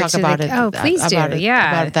I can talk about it. Oh, please do.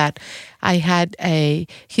 About that. I had a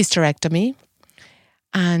hysterectomy,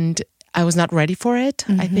 and I was not ready for it,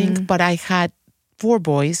 I think. But I had 4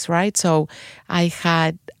 boys, right? So I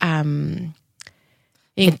had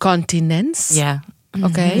incontinence. Yeah.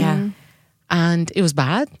 Okay. Yeah. And it was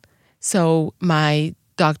bad. So my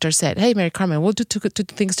doctor said, "Hey, Mary Carmen, we'll do two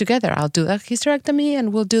things together. I'll do the hysterectomy,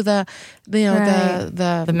 and we'll do the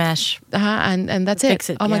mesh. And that's Fix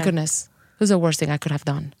it. Oh my goodness, it was the worst thing I could have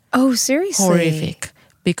done. Oh, seriously? Horrific.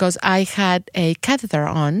 Because I had a catheter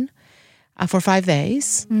on for 5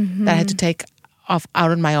 days that I had to take off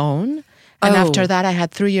out on my own. And after that, I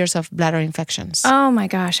had 3 years of bladder infections. Oh my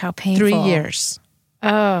gosh, how painful. 3 years.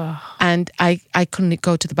 Oh. And I couldn't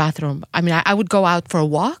go to the bathroom. I mean, I would go out for a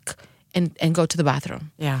walk and go to the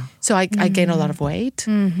bathroom. Yeah. So I gained a lot of weight.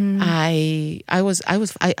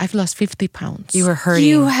 I've lost 50 pounds. You were hurting.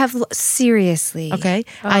 You have, seriously. Okay.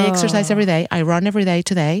 I exercise every day. I run every day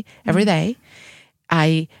today, every day.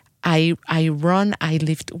 I run, I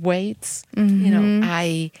lift weights. You know,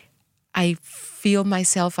 I feel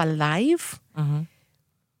myself alive.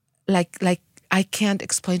 Like I can't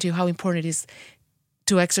explain to you how important it is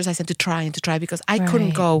to exercise and to try because I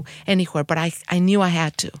couldn't go anywhere, but I knew I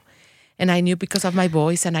had to. And I knew because of my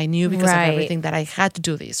voice, and I knew because of everything that I had to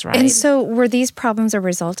do this, right? And so were these problems a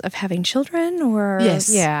result of having children, or?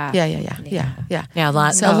 Yes. Yeah. Yeah. A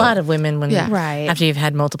lot of women, when Right. after you've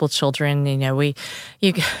had multiple children, you know,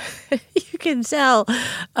 you can tell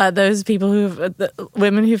those people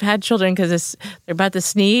women who've had children, because they're about to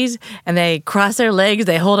sneeze and they cross their legs,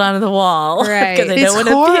 they hold onto the wall, right? Because they don't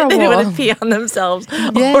want to pee on themselves,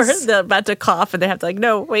 or they're about to cough and they have to, like,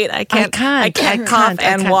 no, wait, I can't cough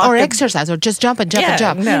and walk or exercise, or just jump and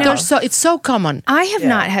jump. No. It's so common. I have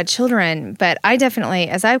not had children, but I definitely,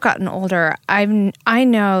 as I've gotten older, I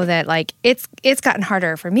know that, like, it's gotten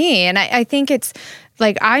harder for me, and I think it's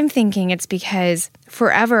like, I'm thinking it's because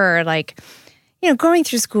forever, like, you know, going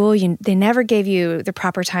through school, they never gave you the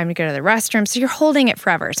proper time to go to the restroom, so you're holding it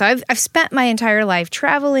forever. So I've spent my entire life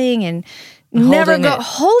traveling and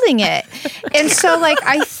holding it. And so, like,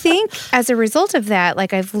 I think as a result of that,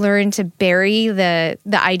 like, I've learned to bury the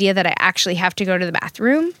idea that I actually have to go to the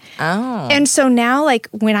bathroom. Oh. And so now, like,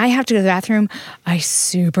 when I have to go to the bathroom, I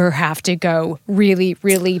super have to go really,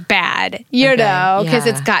 really bad, you know, because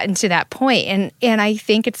it's gotten to that point. And I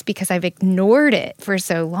think it's because I've ignored it for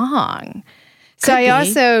so long. So I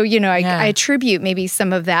also, you know, I attribute maybe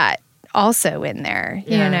some of that also in there,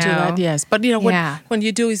 you know. To that, yes. But, you know, when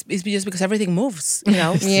you do is just because everything moves, you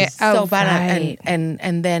know. So bad,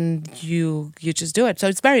 and then you just do it. So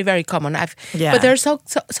it's very, very common. But there's so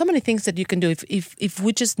many things that you can do if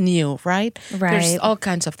we just knew, right? There's all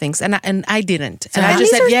kinds of things, and I didn't, and I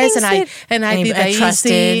just said yes, and I did the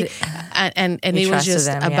easy, and it was just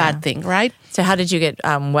a bad thing, right? So how did you get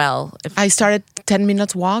well? I started 10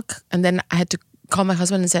 minutes walk, and then I had to call my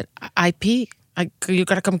husband and said, I pee. You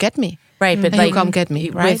gotta come get me. Right, but and you come get me,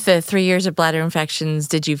 right? With the 3 years of bladder infections,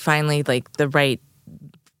 did you finally, like, the right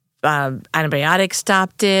antibiotics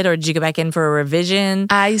stopped it, or did you go back in for a revision?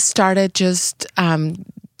 I started just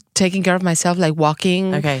taking care of myself, like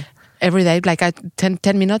walking every day, like 10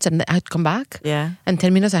 minutes, and I'd come back. Yeah. And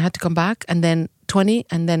 10 minutes, I had to come back, and then 20,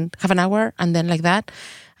 and then half an hour, and then like that.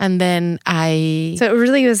 And then So it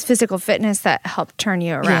really was physical fitness that helped turn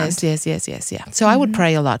you around. Yes. So I would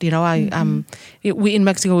pray a lot. You know, we in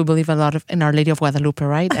Mexico, we believe a lot in Our Lady of Guadalupe,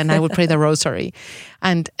 right? And I would pray the rosary.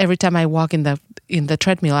 And every time I walk in the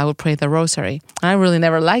treadmill, I would pray the rosary. I really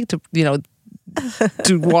never liked to, you know,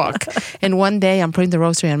 to walk. And one day I'm praying the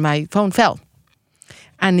rosary and my phone fell.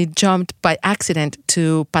 and it jumped by accident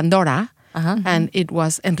to Pandora. And it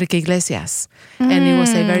was Enrique Iglesias. And it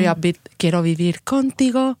was a very upbeat, quiero vivir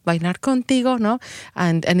contigo, bailar contigo, no?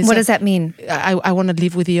 And it's what does that mean? I want to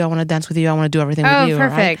live with you, I want to dance with you, I want to do everything with you. Oh,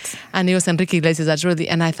 perfect. Right? And it was Enrique Iglesias, that's really,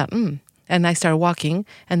 and I thought, And I started walking,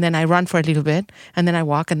 and then I run for a little bit, and then I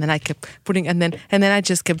walk, and then I kept putting, and then I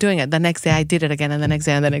just kept doing it. The next day I did it again, and the next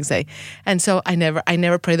day, and the next day. And so I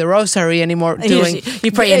never pray the rosary anymore.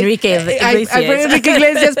 You pray Enrique Iglesias. I pray Enrique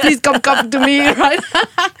Iglesias, please come to me, right?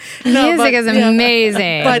 Music is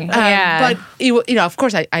amazing. But it, of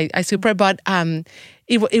course I still pray, but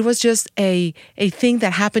it was just a thing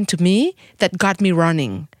that happened to me that got me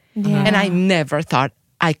running. Yeah. And I never thought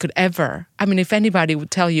I could ever. I mean, if anybody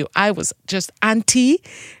would tell you, I was just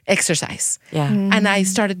anti-exercise. Yeah. And I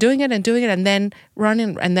started doing it, and then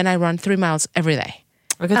running, and then I run 3 miles every day.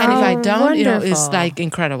 Okay. And if I don't, it's like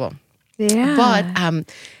incredible. Yeah. But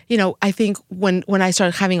I think when I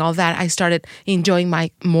started having all that, I started enjoying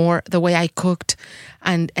more the way I cooked,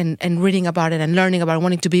 and reading about it and learning about it,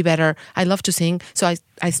 wanting to be better. I love to sing, so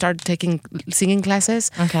I started taking singing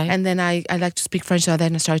classes. Okay. And then I like to speak French, so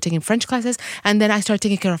then I started taking French classes, and then I started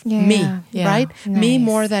taking care of me, right? Nice. Me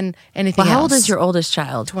more than anything else. How old is your oldest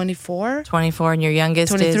child? 24. 24, and your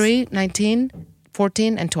youngest 23, 19,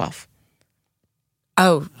 14, and 12.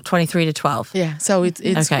 Oh, 23 to 12. Yeah, so it's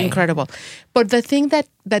okay. Incredible. But the thing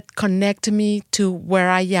that connected me to where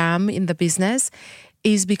I am in the business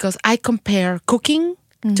is because I compare cooking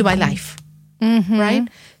to my life, right?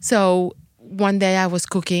 So one day I was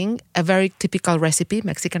cooking a very typical recipe,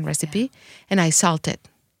 Mexican recipe, and I salted.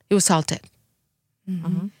 It was salted.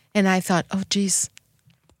 And I thought, oh, geez,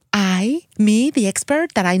 me, the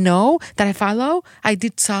expert that I know, that I follow, I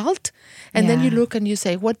did salt. And then you look and you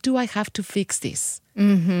say, what do I have to fix this?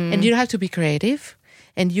 And you have to be creative,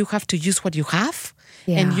 and you have to use what you have,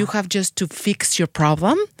 and you have just to fix your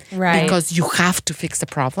problem, right? Because you have to fix the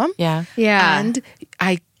problem. Yeah. And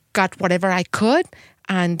I got whatever I could,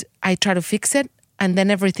 and I tried to fix it, and then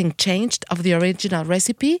everything changed of the original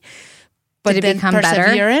recipe. But did it then become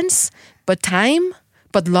perseverance, better? But time,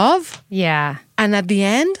 but love. Yeah. And at the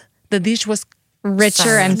end, the dish was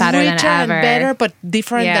richer and better than ever. Richer and better, but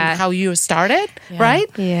different than how you started, right?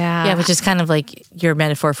 Yeah. Yeah, which is kind of like your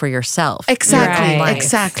metaphor for yourself. Exactly, Right.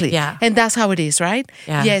 exactly. Yeah. And that's how it is, right?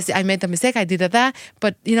 Yeah. Yes, I made the mistake, I did that,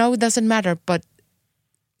 but it doesn't matter. But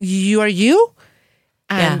you are you,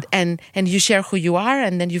 and you share who you are,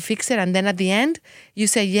 and then you fix it, and then at the end you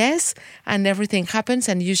say yes, and everything happens,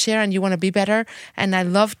 and you share, and you want to be better. And I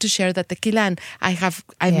love to share that tequila, and I've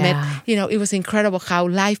met, it was incredible how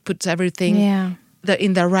life puts everything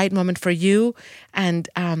in the right moment for you. And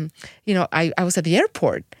I was at the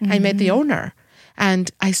airport. I met the owner,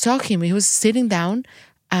 and I saw him. He was sitting down,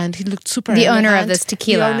 and he looked super the elegant. owner of this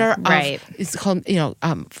tequila, the owner right? It's called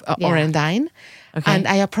Orendine. Okay. And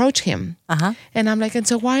I approached him, and I'm like, and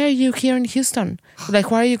so why are you here in Houston?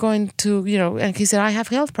 Like, why are you going to, And he said, I have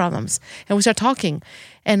health problems. And we started talking,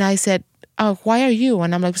 and I said, oh, why are you?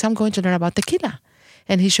 And I'm like, so I'm going to learn about tequila.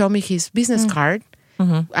 And he showed me his business card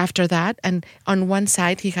after that, and on one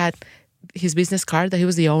side he had his business card that he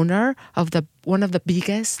was the owner of one of the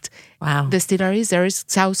biggest distilleries. There is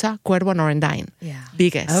Sauza, Cuervo, and Orendine. Yeah,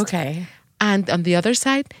 biggest. Okay. And on the other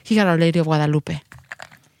side, he had Our Lady of Guadalupe.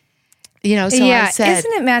 So yeah, I said,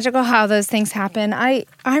 isn't it magical how those things happen? I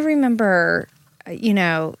remember,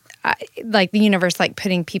 like the universe, like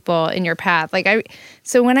putting people in your path.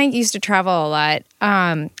 So when I used to travel a lot,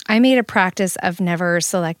 I made a practice of never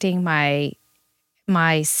selecting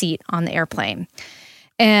my seat on the airplane.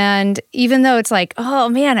 And even though it's like, oh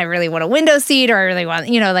man, I really want a window seat, or I really want,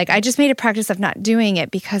 I just made a practice of not doing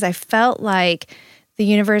it because I felt like the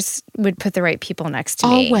universe would put the right people next to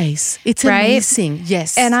me. Always. It's right? amazing.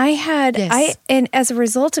 Yes. And and as a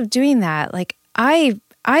result of doing that, like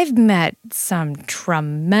I've met some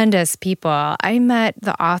tremendous people. I met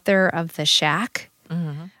the author of The Shack.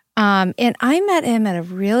 And I met him at a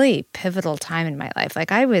really pivotal time in my life.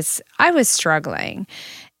 Like I was struggling.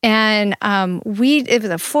 And it was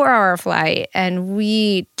a 4-hour flight, and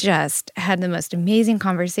we just had the most amazing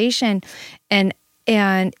conversation. And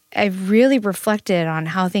I really reflected on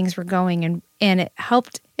how things were going, and it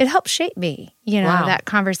helped shape me, that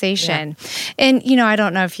conversation. Yeah. And, I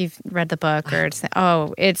don't know if you've read the book or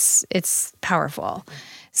it's powerful.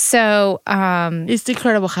 So it's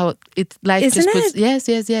incredible how life isn't just puts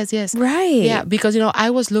it? yes. Right. Yeah, because I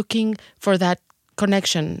was looking for that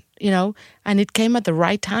connection, and it came at the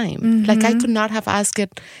right time. Like I could not have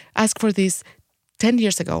asked for this 10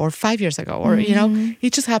 years ago or 5 years ago, or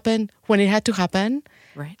it just happened when it had to happen.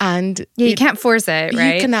 Right. And you can't force it,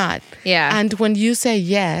 right? You cannot. Yeah. And when you say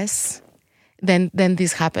yes, then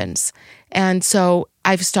this happens. And so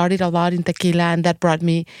I've studied a lot in tequila, and that brought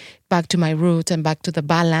me back to my roots and back to the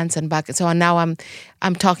balance and back. So now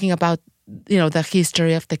I'm talking about, the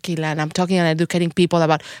history of tequila, and I'm talking and educating people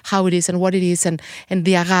about how it is and what it is, and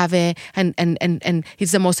the agave, and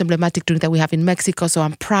it's the most emblematic drink that we have in Mexico. So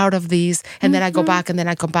I'm proud of these. And then I go back, and then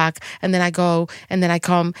I come back, and then I go, and then I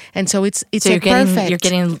come, and so it's so you're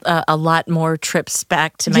getting a lot more trips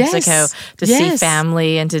back to Mexico to see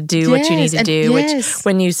family and to do what you need to do. Which,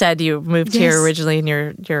 when you said you moved here originally, and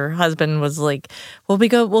your husband was like, "Well,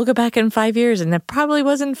 we'll go back in 5 years," and that probably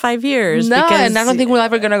wasn't 5 years. No, and I don't think we're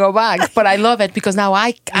ever gonna go back. But I love it because now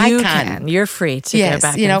I can. You're free to go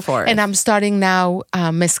back and forth. And I'm starting now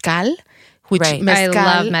mezcal, which mezcal,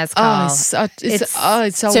 I love mezcal. It's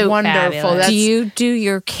so wonderful. Do you do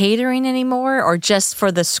your catering anymore, or just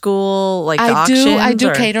for the school, like the auctions? I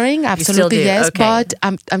do catering, absolutely, yes. Okay. But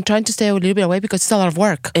I'm trying to stay a little bit away because it's a lot of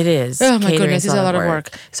work. It is. Oh my goodness, it's a lot of work.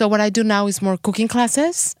 So what I do now is more cooking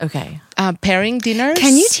classes. Okay. Pairing dinners.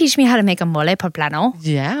 Can you teach me how to make a mole por plano?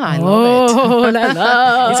 Yeah, I love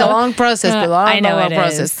it. It's a long process, but I know long it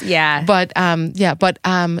process. Is. Yeah. But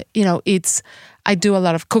I do a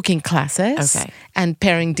lot of cooking classes and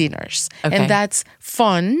pairing dinners. Okay. And that's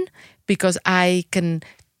fun because I can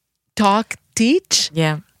talk, teach.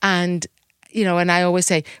 Yeah. And and I always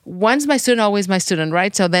say, once my student, always my student,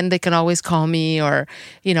 right? So then they can always call me, or,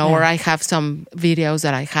 or I have some videos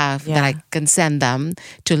that I have that I can send them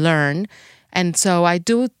to learn. And so I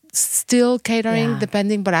do still catering,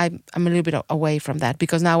 depending, but I'm a little bit away from that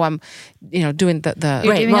because now I'm, doing the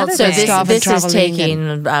right. Well, so this is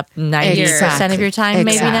taking up 90% of your time,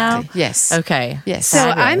 maybe now. Yes. Okay. Yes. So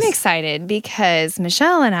I'm excited because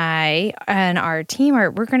Michelle and I and our team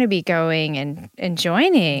we're going to be going and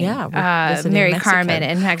joining. Mary Carmen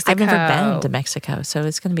in Mexico. I've never been to Mexico, so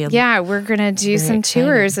it's going to be. We're going to do some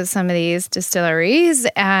tours of some of these distilleries,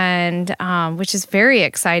 and which is very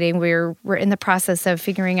exciting. We're in the process of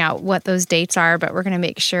figuring out what those dates are, but we're going to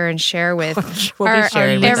make sure and share with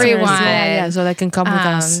everyone. So they can come with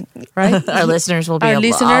us, right? Our listeners will be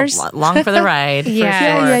along for the ride.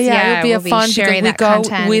 It'll be a fun because we go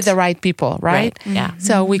with the right people, right? Yeah.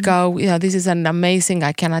 So we go. This is an amazing.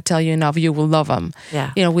 I cannot tell you enough. You will love them.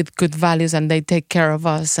 Yeah. With good values, and they take care of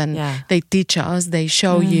us, and they teach us. They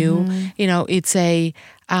show you. It's a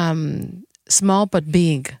small but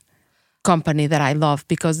big company that I love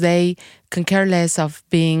because they can care less of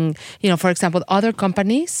being, for example, other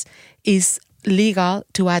companies is legal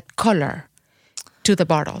to add color to the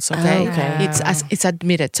bottles. Okay. It's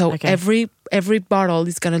admitted. So every bottle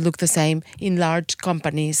is going to look the same in large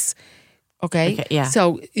companies. Okay. Yeah.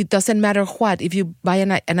 So it doesn't matter what. If you buy an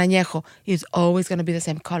añejo, it's always going to be the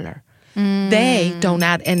same color. They don't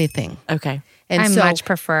add anything. Okay. And I much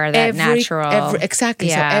prefer that natural. Exactly.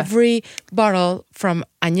 Yeah. So every bottle from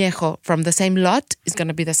añejo from the same lot is going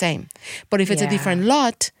to be the same. But if it's a different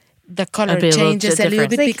lot, the color changes a little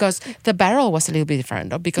bit because the barrel was a little bit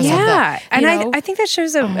different. Or because of the, and I think that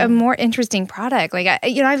shows a more interesting product. Like, I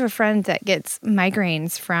have a friend that gets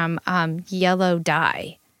migraines from yellow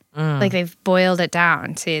dye. Like they've boiled it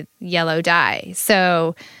down to yellow dye.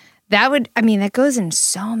 So that goes in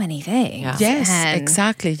so many things. Yeah. Yes,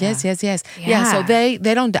 exactly. Yes. Yeah. So they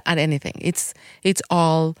don't add anything. It's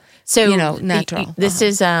all natural. This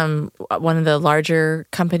is one of the larger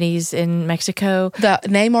companies in Mexico. The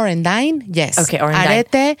name Orendain, yes. Okay, Orendain.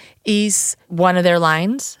 Arete is one of their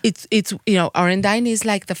lines. It's Orendain is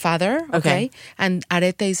like the father. Okay. And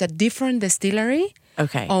Arete is a different distillery.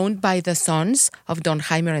 Okay. Owned by the sons of Don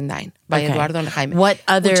Jaime Orendain, by Eduardo Don Jaime. What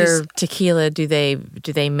other tequila do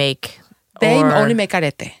they make? They only make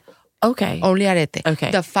Arete. Okay. Only Arete. Okay.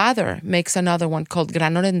 The father makes another one called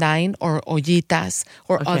Gran Orendain or Ollitas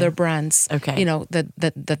or other brands. Okay.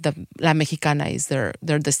 The La Mexicana is their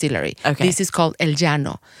distillery. Okay. This is called El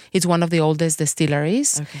Llano. It's one of the oldest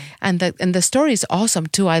distilleries. Okay. And the story is awesome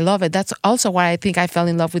too. I love it. That's also why I think I fell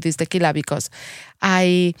in love with this tequila because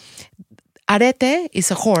Arete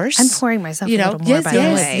is a horse. I'm pouring myself a little more, by the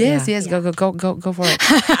way. Yes. Go for it.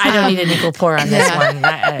 I don't need an equal pour on this one.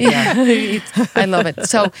 I love it.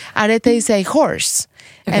 So Arete is a horse.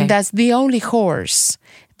 Okay. And that's the only horse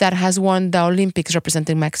that has won the Olympics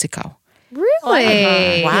representing Mexico.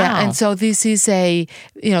 Really? Wow. Yeah, and so this is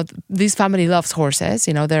this family loves horses.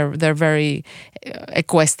 They're very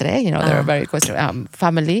equestre. They're a very equestre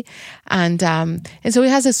family, and so it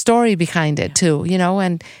has a story behind it too.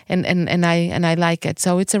 And I like it.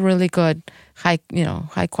 So it's a really good high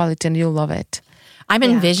quality, and you'll love it. I'm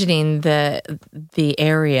envisioning the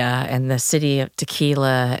area and the city of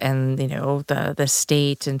tequila and the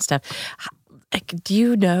state and stuff. do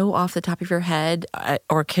you know off the top of your head,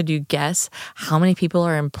 or could you guess how many people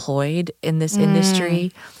are employed in this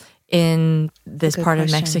industry in this part of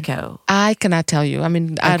Mexico? I cannot tell you. I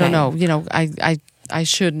mean, I don't know. I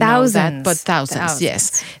should know that, but thousands.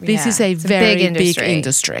 Yes. This is a very big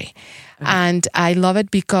industry. And I love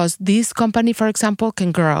it because this company, for example,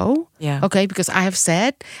 can grow. Yeah. Okay. Because I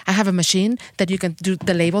have a machine that you can do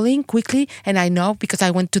the labeling quickly. And I know because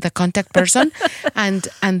I went to the contact person and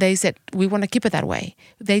they said, we want to keep it that way.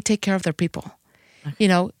 They take care of their people,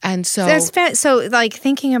 and so. So like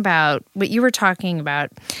thinking about what you were talking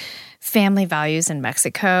about, family values in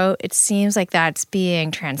Mexico, it seems like that's being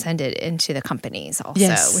transcended into the companies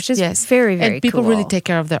also, which is very, very and people cool. really take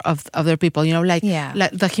care of their people, like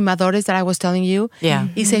the jimadores that I was telling you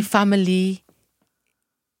is a family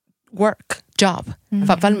work job,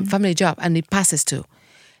 family job, and it passes too.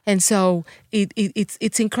 And so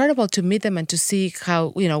it's incredible to meet them and to see how,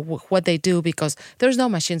 what they do, because there's no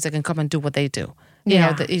machines that can come and do what they do.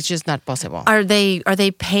 It's just not possible. Are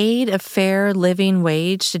they paid a fair living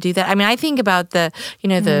wage to do that? I mean, I think about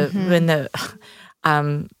when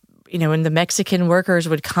the Mexican workers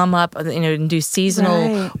would come up, and do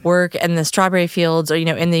seasonal work in the strawberry fields, or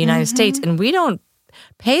in the United States, and we don't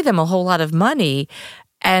pay them a whole lot of money,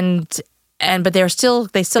 but they still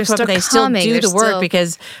do the work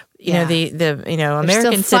because. The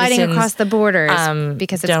American still fighting citizens across the borders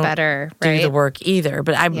because it's better, right? Do the work either.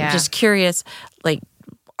 But I'm just curious,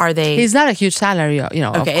 are they? It's not a huge salary, of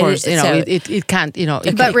course. It can't,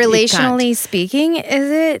 But relationally speaking,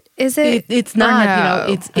 is it? It's not.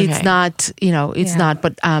 No? It's not. It's not.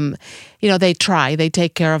 But they try. They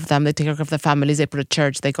take care of them. They take care of the families. They put a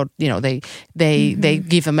church. They go. They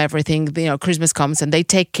give them everything. Christmas comes and they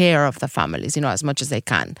take care of the families. as much as they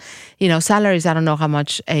can. Salaries. I don't know how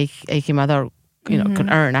much a jimador could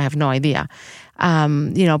earn. I have no idea.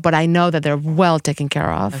 But I know that they're well taken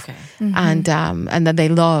care of. Okay. And that they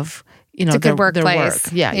love. It's a good their workplace.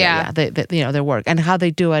 work. Yeah. Their work and how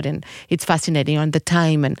they do it, and it's fascinating on the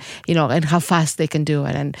time and and how fast they can do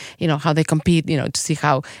it, and how they compete. To see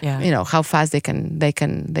how how fast they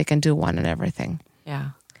can do one and everything. Yeah.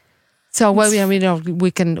 So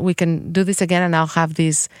we can do this again, and I'll have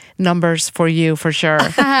these numbers for you for sure.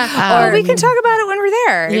 Or we can talk about it when we're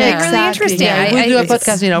there. Yeah, really interesting. Yeah. We'll do a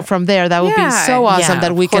podcast, from there. That would be so awesome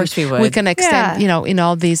that we can extend, in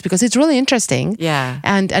all these, because it's really interesting. Yeah,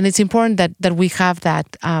 and it's important that we have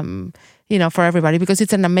that, for everybody, because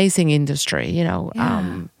it's an amazing industry.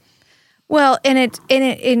 Well, and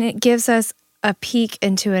it gives us a peek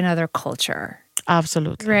into another culture.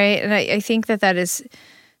 Absolutely. Right, and I think that is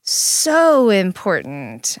so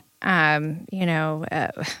important,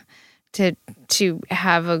 to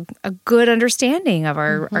have a good understanding of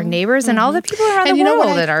our neighbors and all the people around the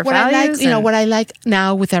world and our values. What I like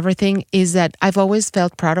now with everything is that I've always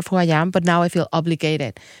felt proud of who I am, but now I feel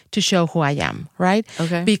obligated to show who I am, right?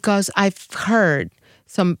 Okay. Because I've heard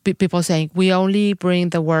some people saying, we only bring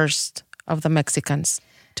the worst of the Mexicans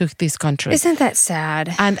to this country. Isn't that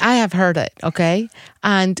sad? And I have heard it, okay?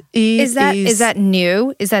 And is that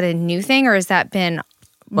new? Is that a new thing, or has that been...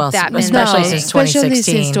 especially since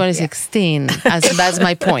 2016. That's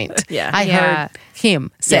my point. I heard him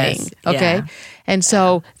saying, okay? Yeah. And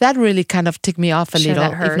so that really kind of ticked me off a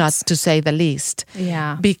little, if not to say the least.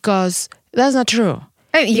 Yeah. Because that's not true.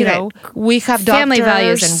 I mean, we have family doctors,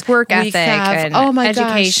 values and work ethic and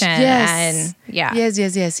education. Yes.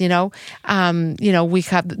 Yes. We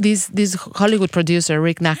have this Hollywood producer,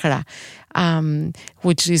 Rick Nájera,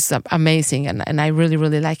 which is amazing. And I really,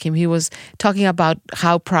 really like him. He was talking about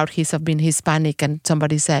how proud he's of being Hispanic. And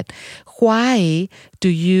somebody said, why do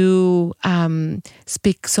you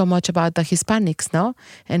speak so much about the Hispanics, no?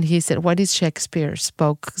 And he said, why did Shakespeare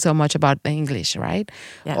spoke so much about the English, right?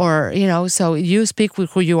 Yeah. Or, so you speak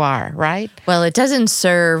with who you are, right? Well, it doesn't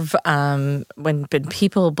serve when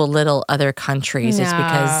people belittle other countries. It's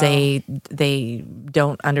because they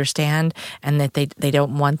don't understand, and that they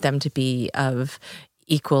don't want them to be of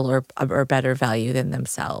equal or better value than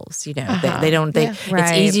themselves. They don't.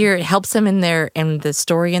 It's easier. It helps them in the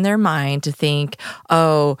story in their mind to think,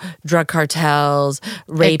 oh, drug cartels,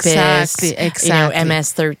 rapists, exactly.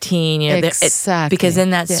 MS-13. Because then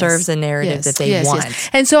that serves the narrative that they want. Yes.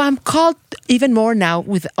 And so I'm called even more now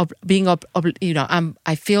with being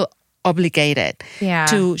I feel obligated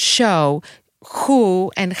to show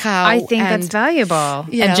who and how. I think that's valuable.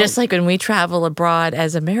 And just like when we travel abroad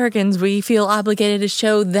as Americans, we feel obligated to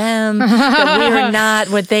show them that we are not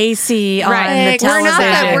what they see on the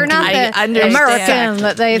television. We're not the American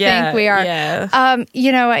that they think we are. Yeah. I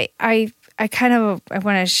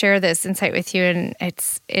want to share this insight with you, and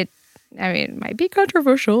I mean, it might be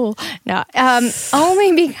controversial. No,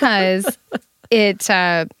 only because it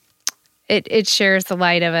shares the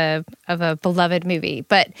light of a beloved movie.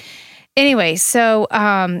 But anyway, so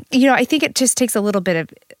I think it just takes a little bit of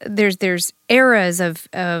there's eras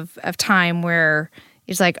of time where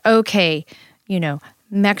it's like, okay,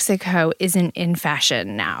 Mexico isn't in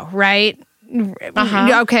fashion now, right?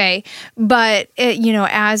 Okay. But,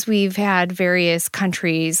 as we've had various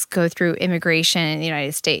countries go through immigration in the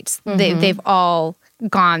United States, they've all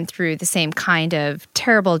gone through the same kind of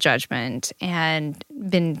terrible judgment and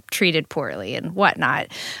been treated poorly and whatnot.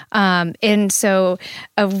 And so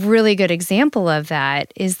a really good example of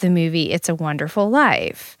that is the movie It's a Wonderful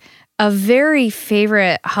Life. A very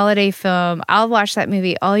favorite holiday film. I'll watch that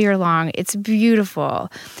movie all year long. It's beautiful.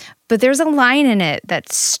 But there's a line in it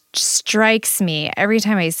that strikes me every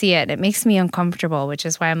time I see it. It makes me uncomfortable, which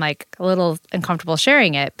is why I'm like a little uncomfortable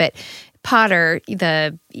sharing it. But Potter,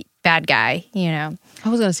 the bad guy, I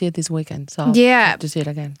was going to see it this weekend, so I'll have to see it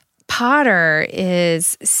again. Potter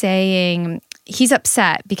is saying he's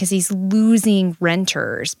upset because he's losing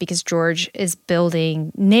renters because George is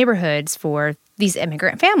building neighborhoods for these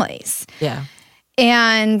immigrant families. Yeah.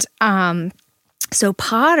 And so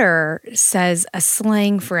Potter says a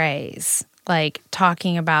slang phrase, like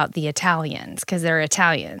talking about the Italians, because they're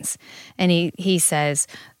Italians. And he says,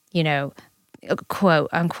 quote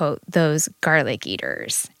unquote, those garlic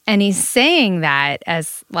eaters. And he's saying that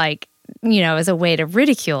as like, as a way to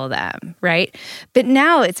ridicule them, right? But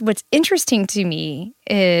now what's interesting to me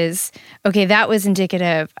is, okay, that was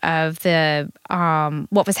indicative of the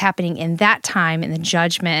what was happening in that time and the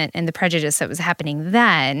judgment and the prejudice that was happening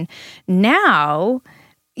then. Now,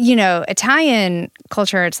 Italian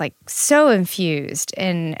culture, it's like so infused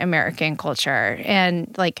in American culture.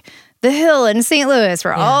 And like the Hill in St. Louis,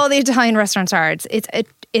 where all the Italian restaurants are,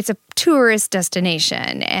 it's a tourist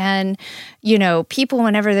destination. And, people,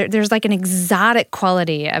 whenever there's like an exotic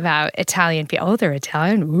quality about Italian people. Oh, they're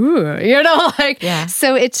Italian? Ooh,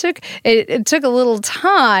 So it took a little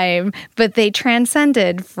time, but they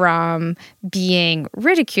transcended from being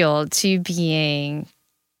ridiculed to being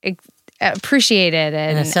appreciated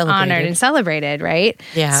and honored and celebrated, right?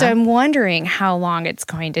 Yeah. So I'm wondering how long it's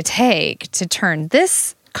going to take to turn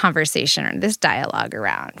this conversation or this dialogue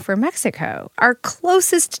around for Mexico, our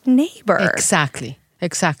closest neighbor. Exactly.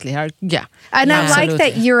 And I like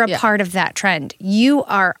that you're a part of that trend. You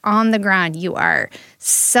are on the ground. You are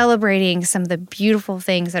celebrating some of the beautiful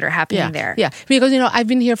things that are happening there. Yeah, because, I've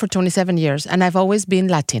been here for 27 years and I've always been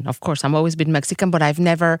Latin. Of course, I've always been Mexican, but I've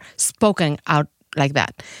never spoken out like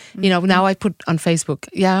that. Now I put on Facebook,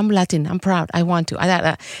 I'm Latin, I'm proud, I want to.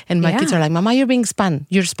 And my kids are like, Mama, you're being spam.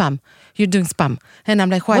 You're spam. You're doing spam. And I'm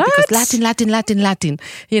like, why? What? Because Latin.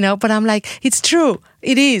 But I'm like, it's true.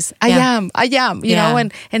 It is. I am, know,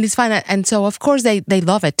 and it's fine. And so, of course, they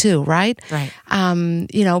love it too, right? Right.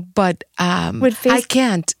 But I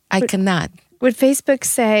cannot. Would Facebook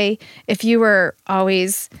say if you were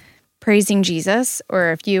always praising Jesus,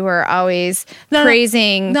 or if you were always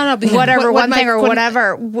praising whatever one thing or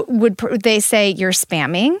whatever, would they say you're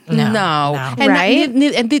spamming? No. And right?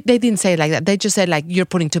 And they didn't say it like that. They just said like, you're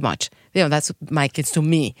putting too much. That's my kids to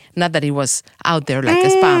me. Not that it was out there like a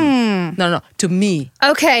spam. No, to me.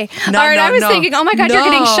 Okay. All right, I was thinking, oh my God, you're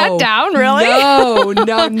getting shut down, really? No.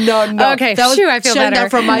 Okay, that was I feel shut better. down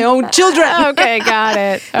from my own children. Okay, got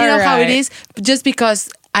it. You know how it is? Just because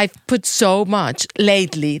I've put so much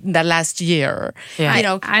lately in the last year. Yeah.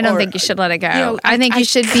 I don't think you should let it go. I think you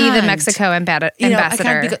should be the Mexico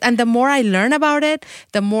ambassador. And the more I learn about it,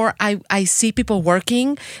 the more I see people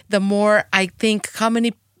working, the more I think, how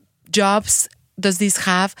many jobs does this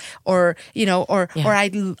have? Or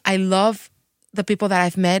I love the people that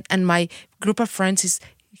I've met, and my group of friends is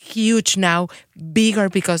huge now, bigger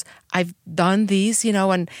because I've done this,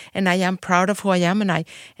 and I am proud of who I am, and I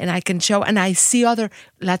can show, and I see other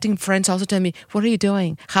Latin friends also tell me, what are you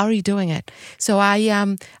doing? How are you doing it? So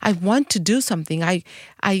I want to do something. I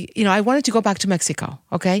wanted to go back to Mexico,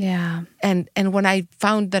 okay? Yeah. And when I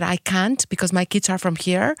found that I can't because my kids are from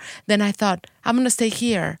here, then I thought, I'm going to stay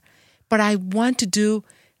here, but I want to do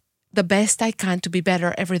the best I can to be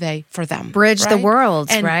better every day for them. Bridge the world,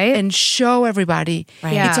 right? And show everybody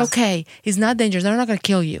it's okay. It's not dangerous. They're not going to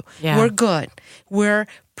kill you. Yeah. We're good. We're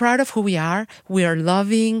proud of who we are. We are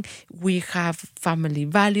loving. We have family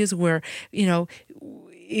values. We're, we're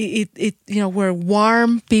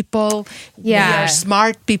warm people. Yeah. We are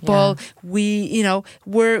smart people. Yeah.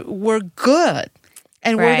 We're good.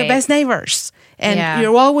 And we're the best neighbors. and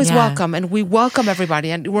you're always welcome, and we welcome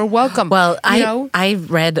everybody, and we're welcome. Well, I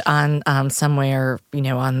read on somewhere,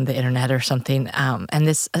 on the internet or something, and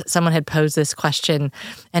this someone had posed this question,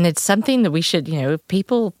 and it's something that we should,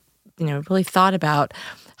 people, really thought about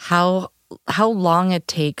how long it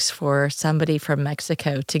takes for somebody from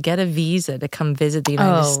Mexico to get a visa to come visit the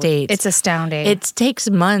United States. It's astounding. It takes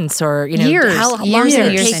months or, years. How long does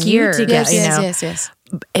it take you to get, Yes.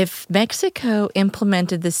 If Mexico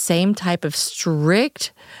implemented the same type of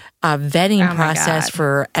strict vetting process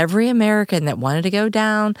for every American that wanted to go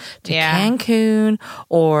down to Cancun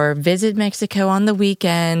or visit Mexico on the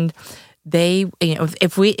weekend, they,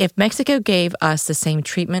 if Mexico gave us the same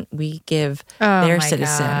treatment we give their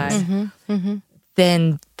citizens,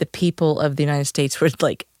 then the people of the United States would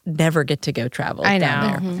never get to go travel down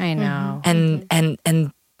there. I know.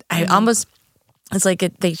 And I almost, it's like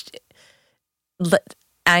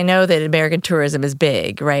I know that American tourism is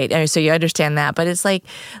big, right? I mean, so you understand that, but it's like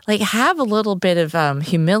have a little bit of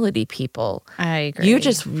humility, people. I agree. You're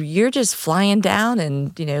just flying down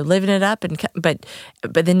and living it up, but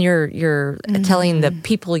then you're telling the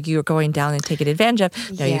people you're going down and taking advantage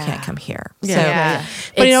of, no, you can't come here. Yeah.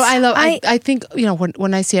 So, but I think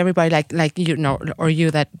when I see everybody like or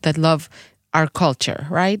you that love our culture,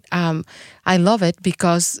 right? I love it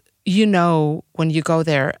because when you go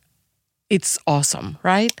there, it's awesome,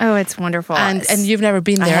 right? Oh, it's wonderful. And you've never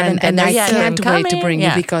been there, and I can't wait to bring you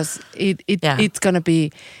because it's going to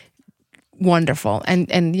be wonderful,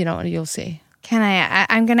 and you'll see.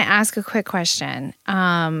 I'm going to ask a quick question,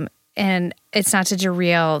 and it's not to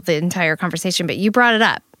derail the entire conversation, but you brought it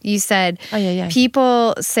up. You said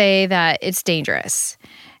people say that it's dangerous.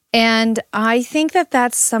 And I think that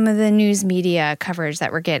that's some of the news media coverage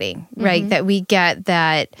that we're getting, right? That we get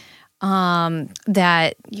that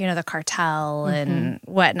the cartel and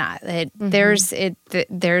whatnot. There's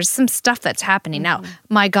some stuff that's happening now.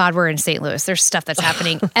 My God, we're in St. Louis. There's stuff that's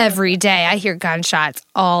happening every day. I hear gunshots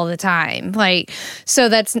all the time. So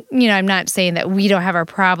that's I'm not saying that we don't have our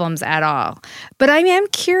problems at all, but I am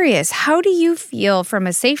curious. How do you feel from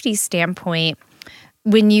a safety standpoint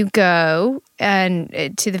when you go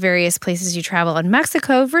and to the various places you travel in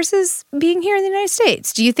Mexico versus being here in the United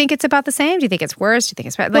States? Do you think it's about the same? Do you think it's worse? Do you think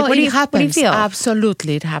it's better? What do you feel?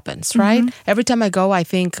 Absolutely, it happens, right? Every time I go, I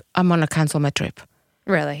think I'm going to cancel my trip.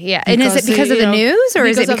 Really? Yeah. And is it because of the news or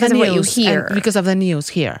is it because of what you hear? Because of the news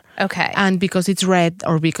here. Okay. And because it's read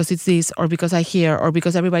or because it's this or because I hear or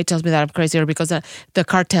because everybody tells me that I'm crazy or because the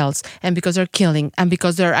cartels and because they're killing and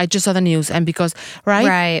because I just saw the news and because,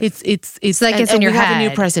 right? It's like it's in your head. We have a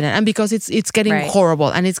new president and because it's getting horrible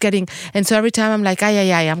and so every time I'm like,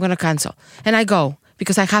 I'm going to cancel. And I go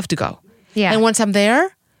because I have to go. Yeah. And once I'm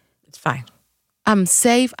there, it's fine. I'm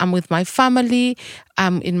safe. I'm with my family.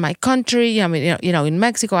 I'm in my country. I mean, in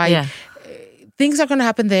Mexico. Things are going to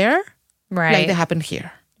happen there, right? Like they happen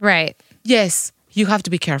here, right? Yes, you have to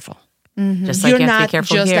be careful. Just like you have to be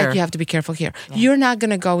careful here. Like you have to be careful here. Yeah. You're not going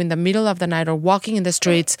to go in the middle of the night or walking in the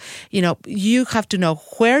streets. You have to know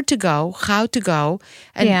where to go, how to go,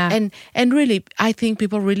 and really, I think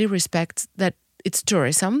people really respect that it's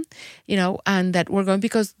tourism, and that we're going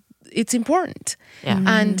because it's important,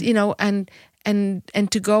 And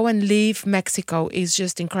to go and leave Mexico is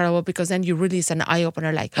just incredible because then you really, it's an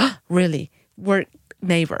eye-opener like, really, we're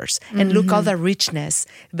neighbors. And look all the richness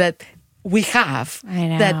that we have,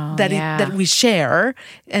 that we share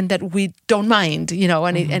and that we don't mind,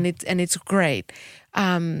 and it's great.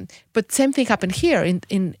 But same thing happened here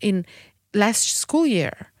in last school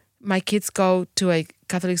year. My kids go to a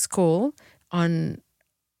Catholic school on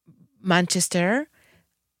Manchester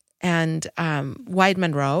and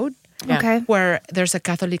Whiteman Road. Okay. Where there's a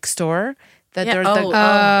Catholic store that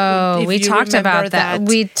we talked about that.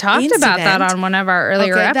 We talked about that on one of our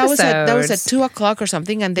earlier episodes. That was at 2:00 or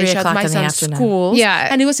something, and they shut my son's school. Yeah,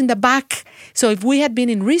 and it was in the back. So if we had been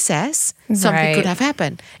in recess, something could have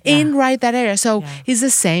happened in that area. So it's the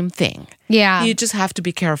same thing. Yeah, you just have to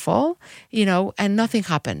be careful, and nothing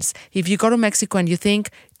happens. If you go to Mexico and you think,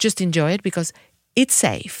 just enjoy it because it's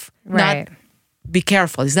safe. Right. Not be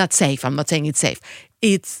careful. It's not safe. I'm not saying it's safe.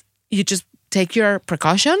 You just take your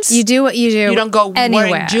precautions. You do what you do. You don't go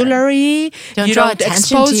wearing jewelry. You don't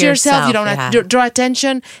expose yourself. You don't draw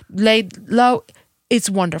attention. Lay low. It's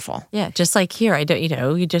wonderful. Yeah, just like here.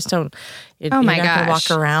 You just don't. You're not gonna walk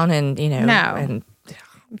around and No. And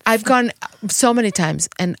I've gone so many times,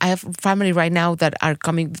 and I have family right now that are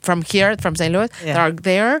coming from here, from St. Louis, that are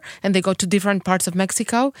there, and they go to different parts of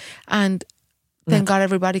Mexico, and thank God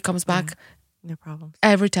everybody comes back. No problem.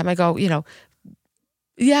 Every time I go,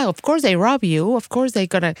 yeah, of course they rob you. Of course they're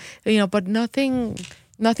gonna, but nothing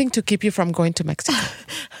to keep you from going to Mexico.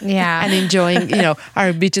 and enjoying,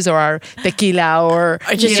 our beaches or our tequila or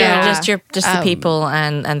just the people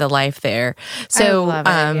and the life there. So I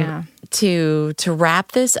love it, to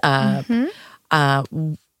wrap this up,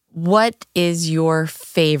 what is your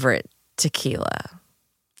favorite tequila?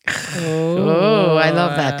 Oh, I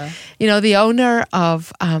love that. The owner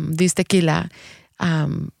of this tequila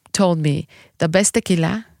told me the best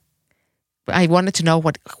tequila. I wanted to know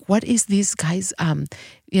what is this guy's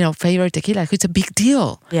favorite tequila. It's a big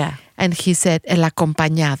deal. Yeah. And he said el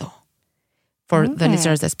acompañado. For the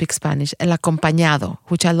listeners that speak Spanish, el acompañado,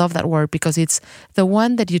 which I love that word because it's the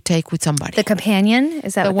one that you take with somebody. The companion?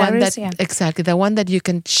 Is that what that is? Yeah. Exactly. The one that you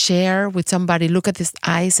can share with somebody, look at his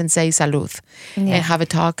eyes and say salud, and have a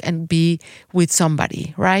talk and be with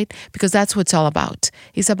somebody, right? Because that's what it's all about.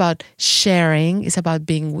 It's about sharing. It's about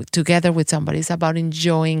being together with somebody. It's about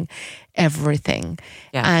enjoying everything.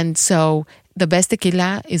 Yeah. And so the best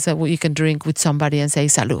tequila is what you can drink with somebody and say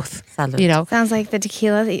salud. Salud. Sounds like the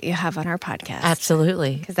tequila that you have on our podcast.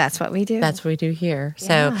 Absolutely. Because that's what we do. That's what we do here.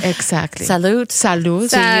 Yeah. So exactly. Salud. Salud.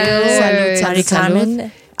 Salud.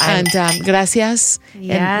 Salud. And gracias.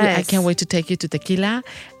 Yes. And I can't wait to take you to tequila.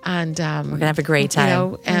 And we're going to have a great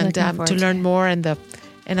time. And to learn more. And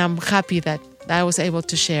I'm happy that I was able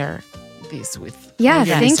to share this with thank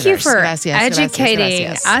listeners. You for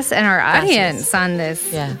educating us and our audience on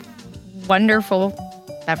this wonderful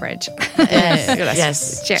beverage.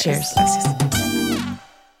 Yes. Cheers. Cheers.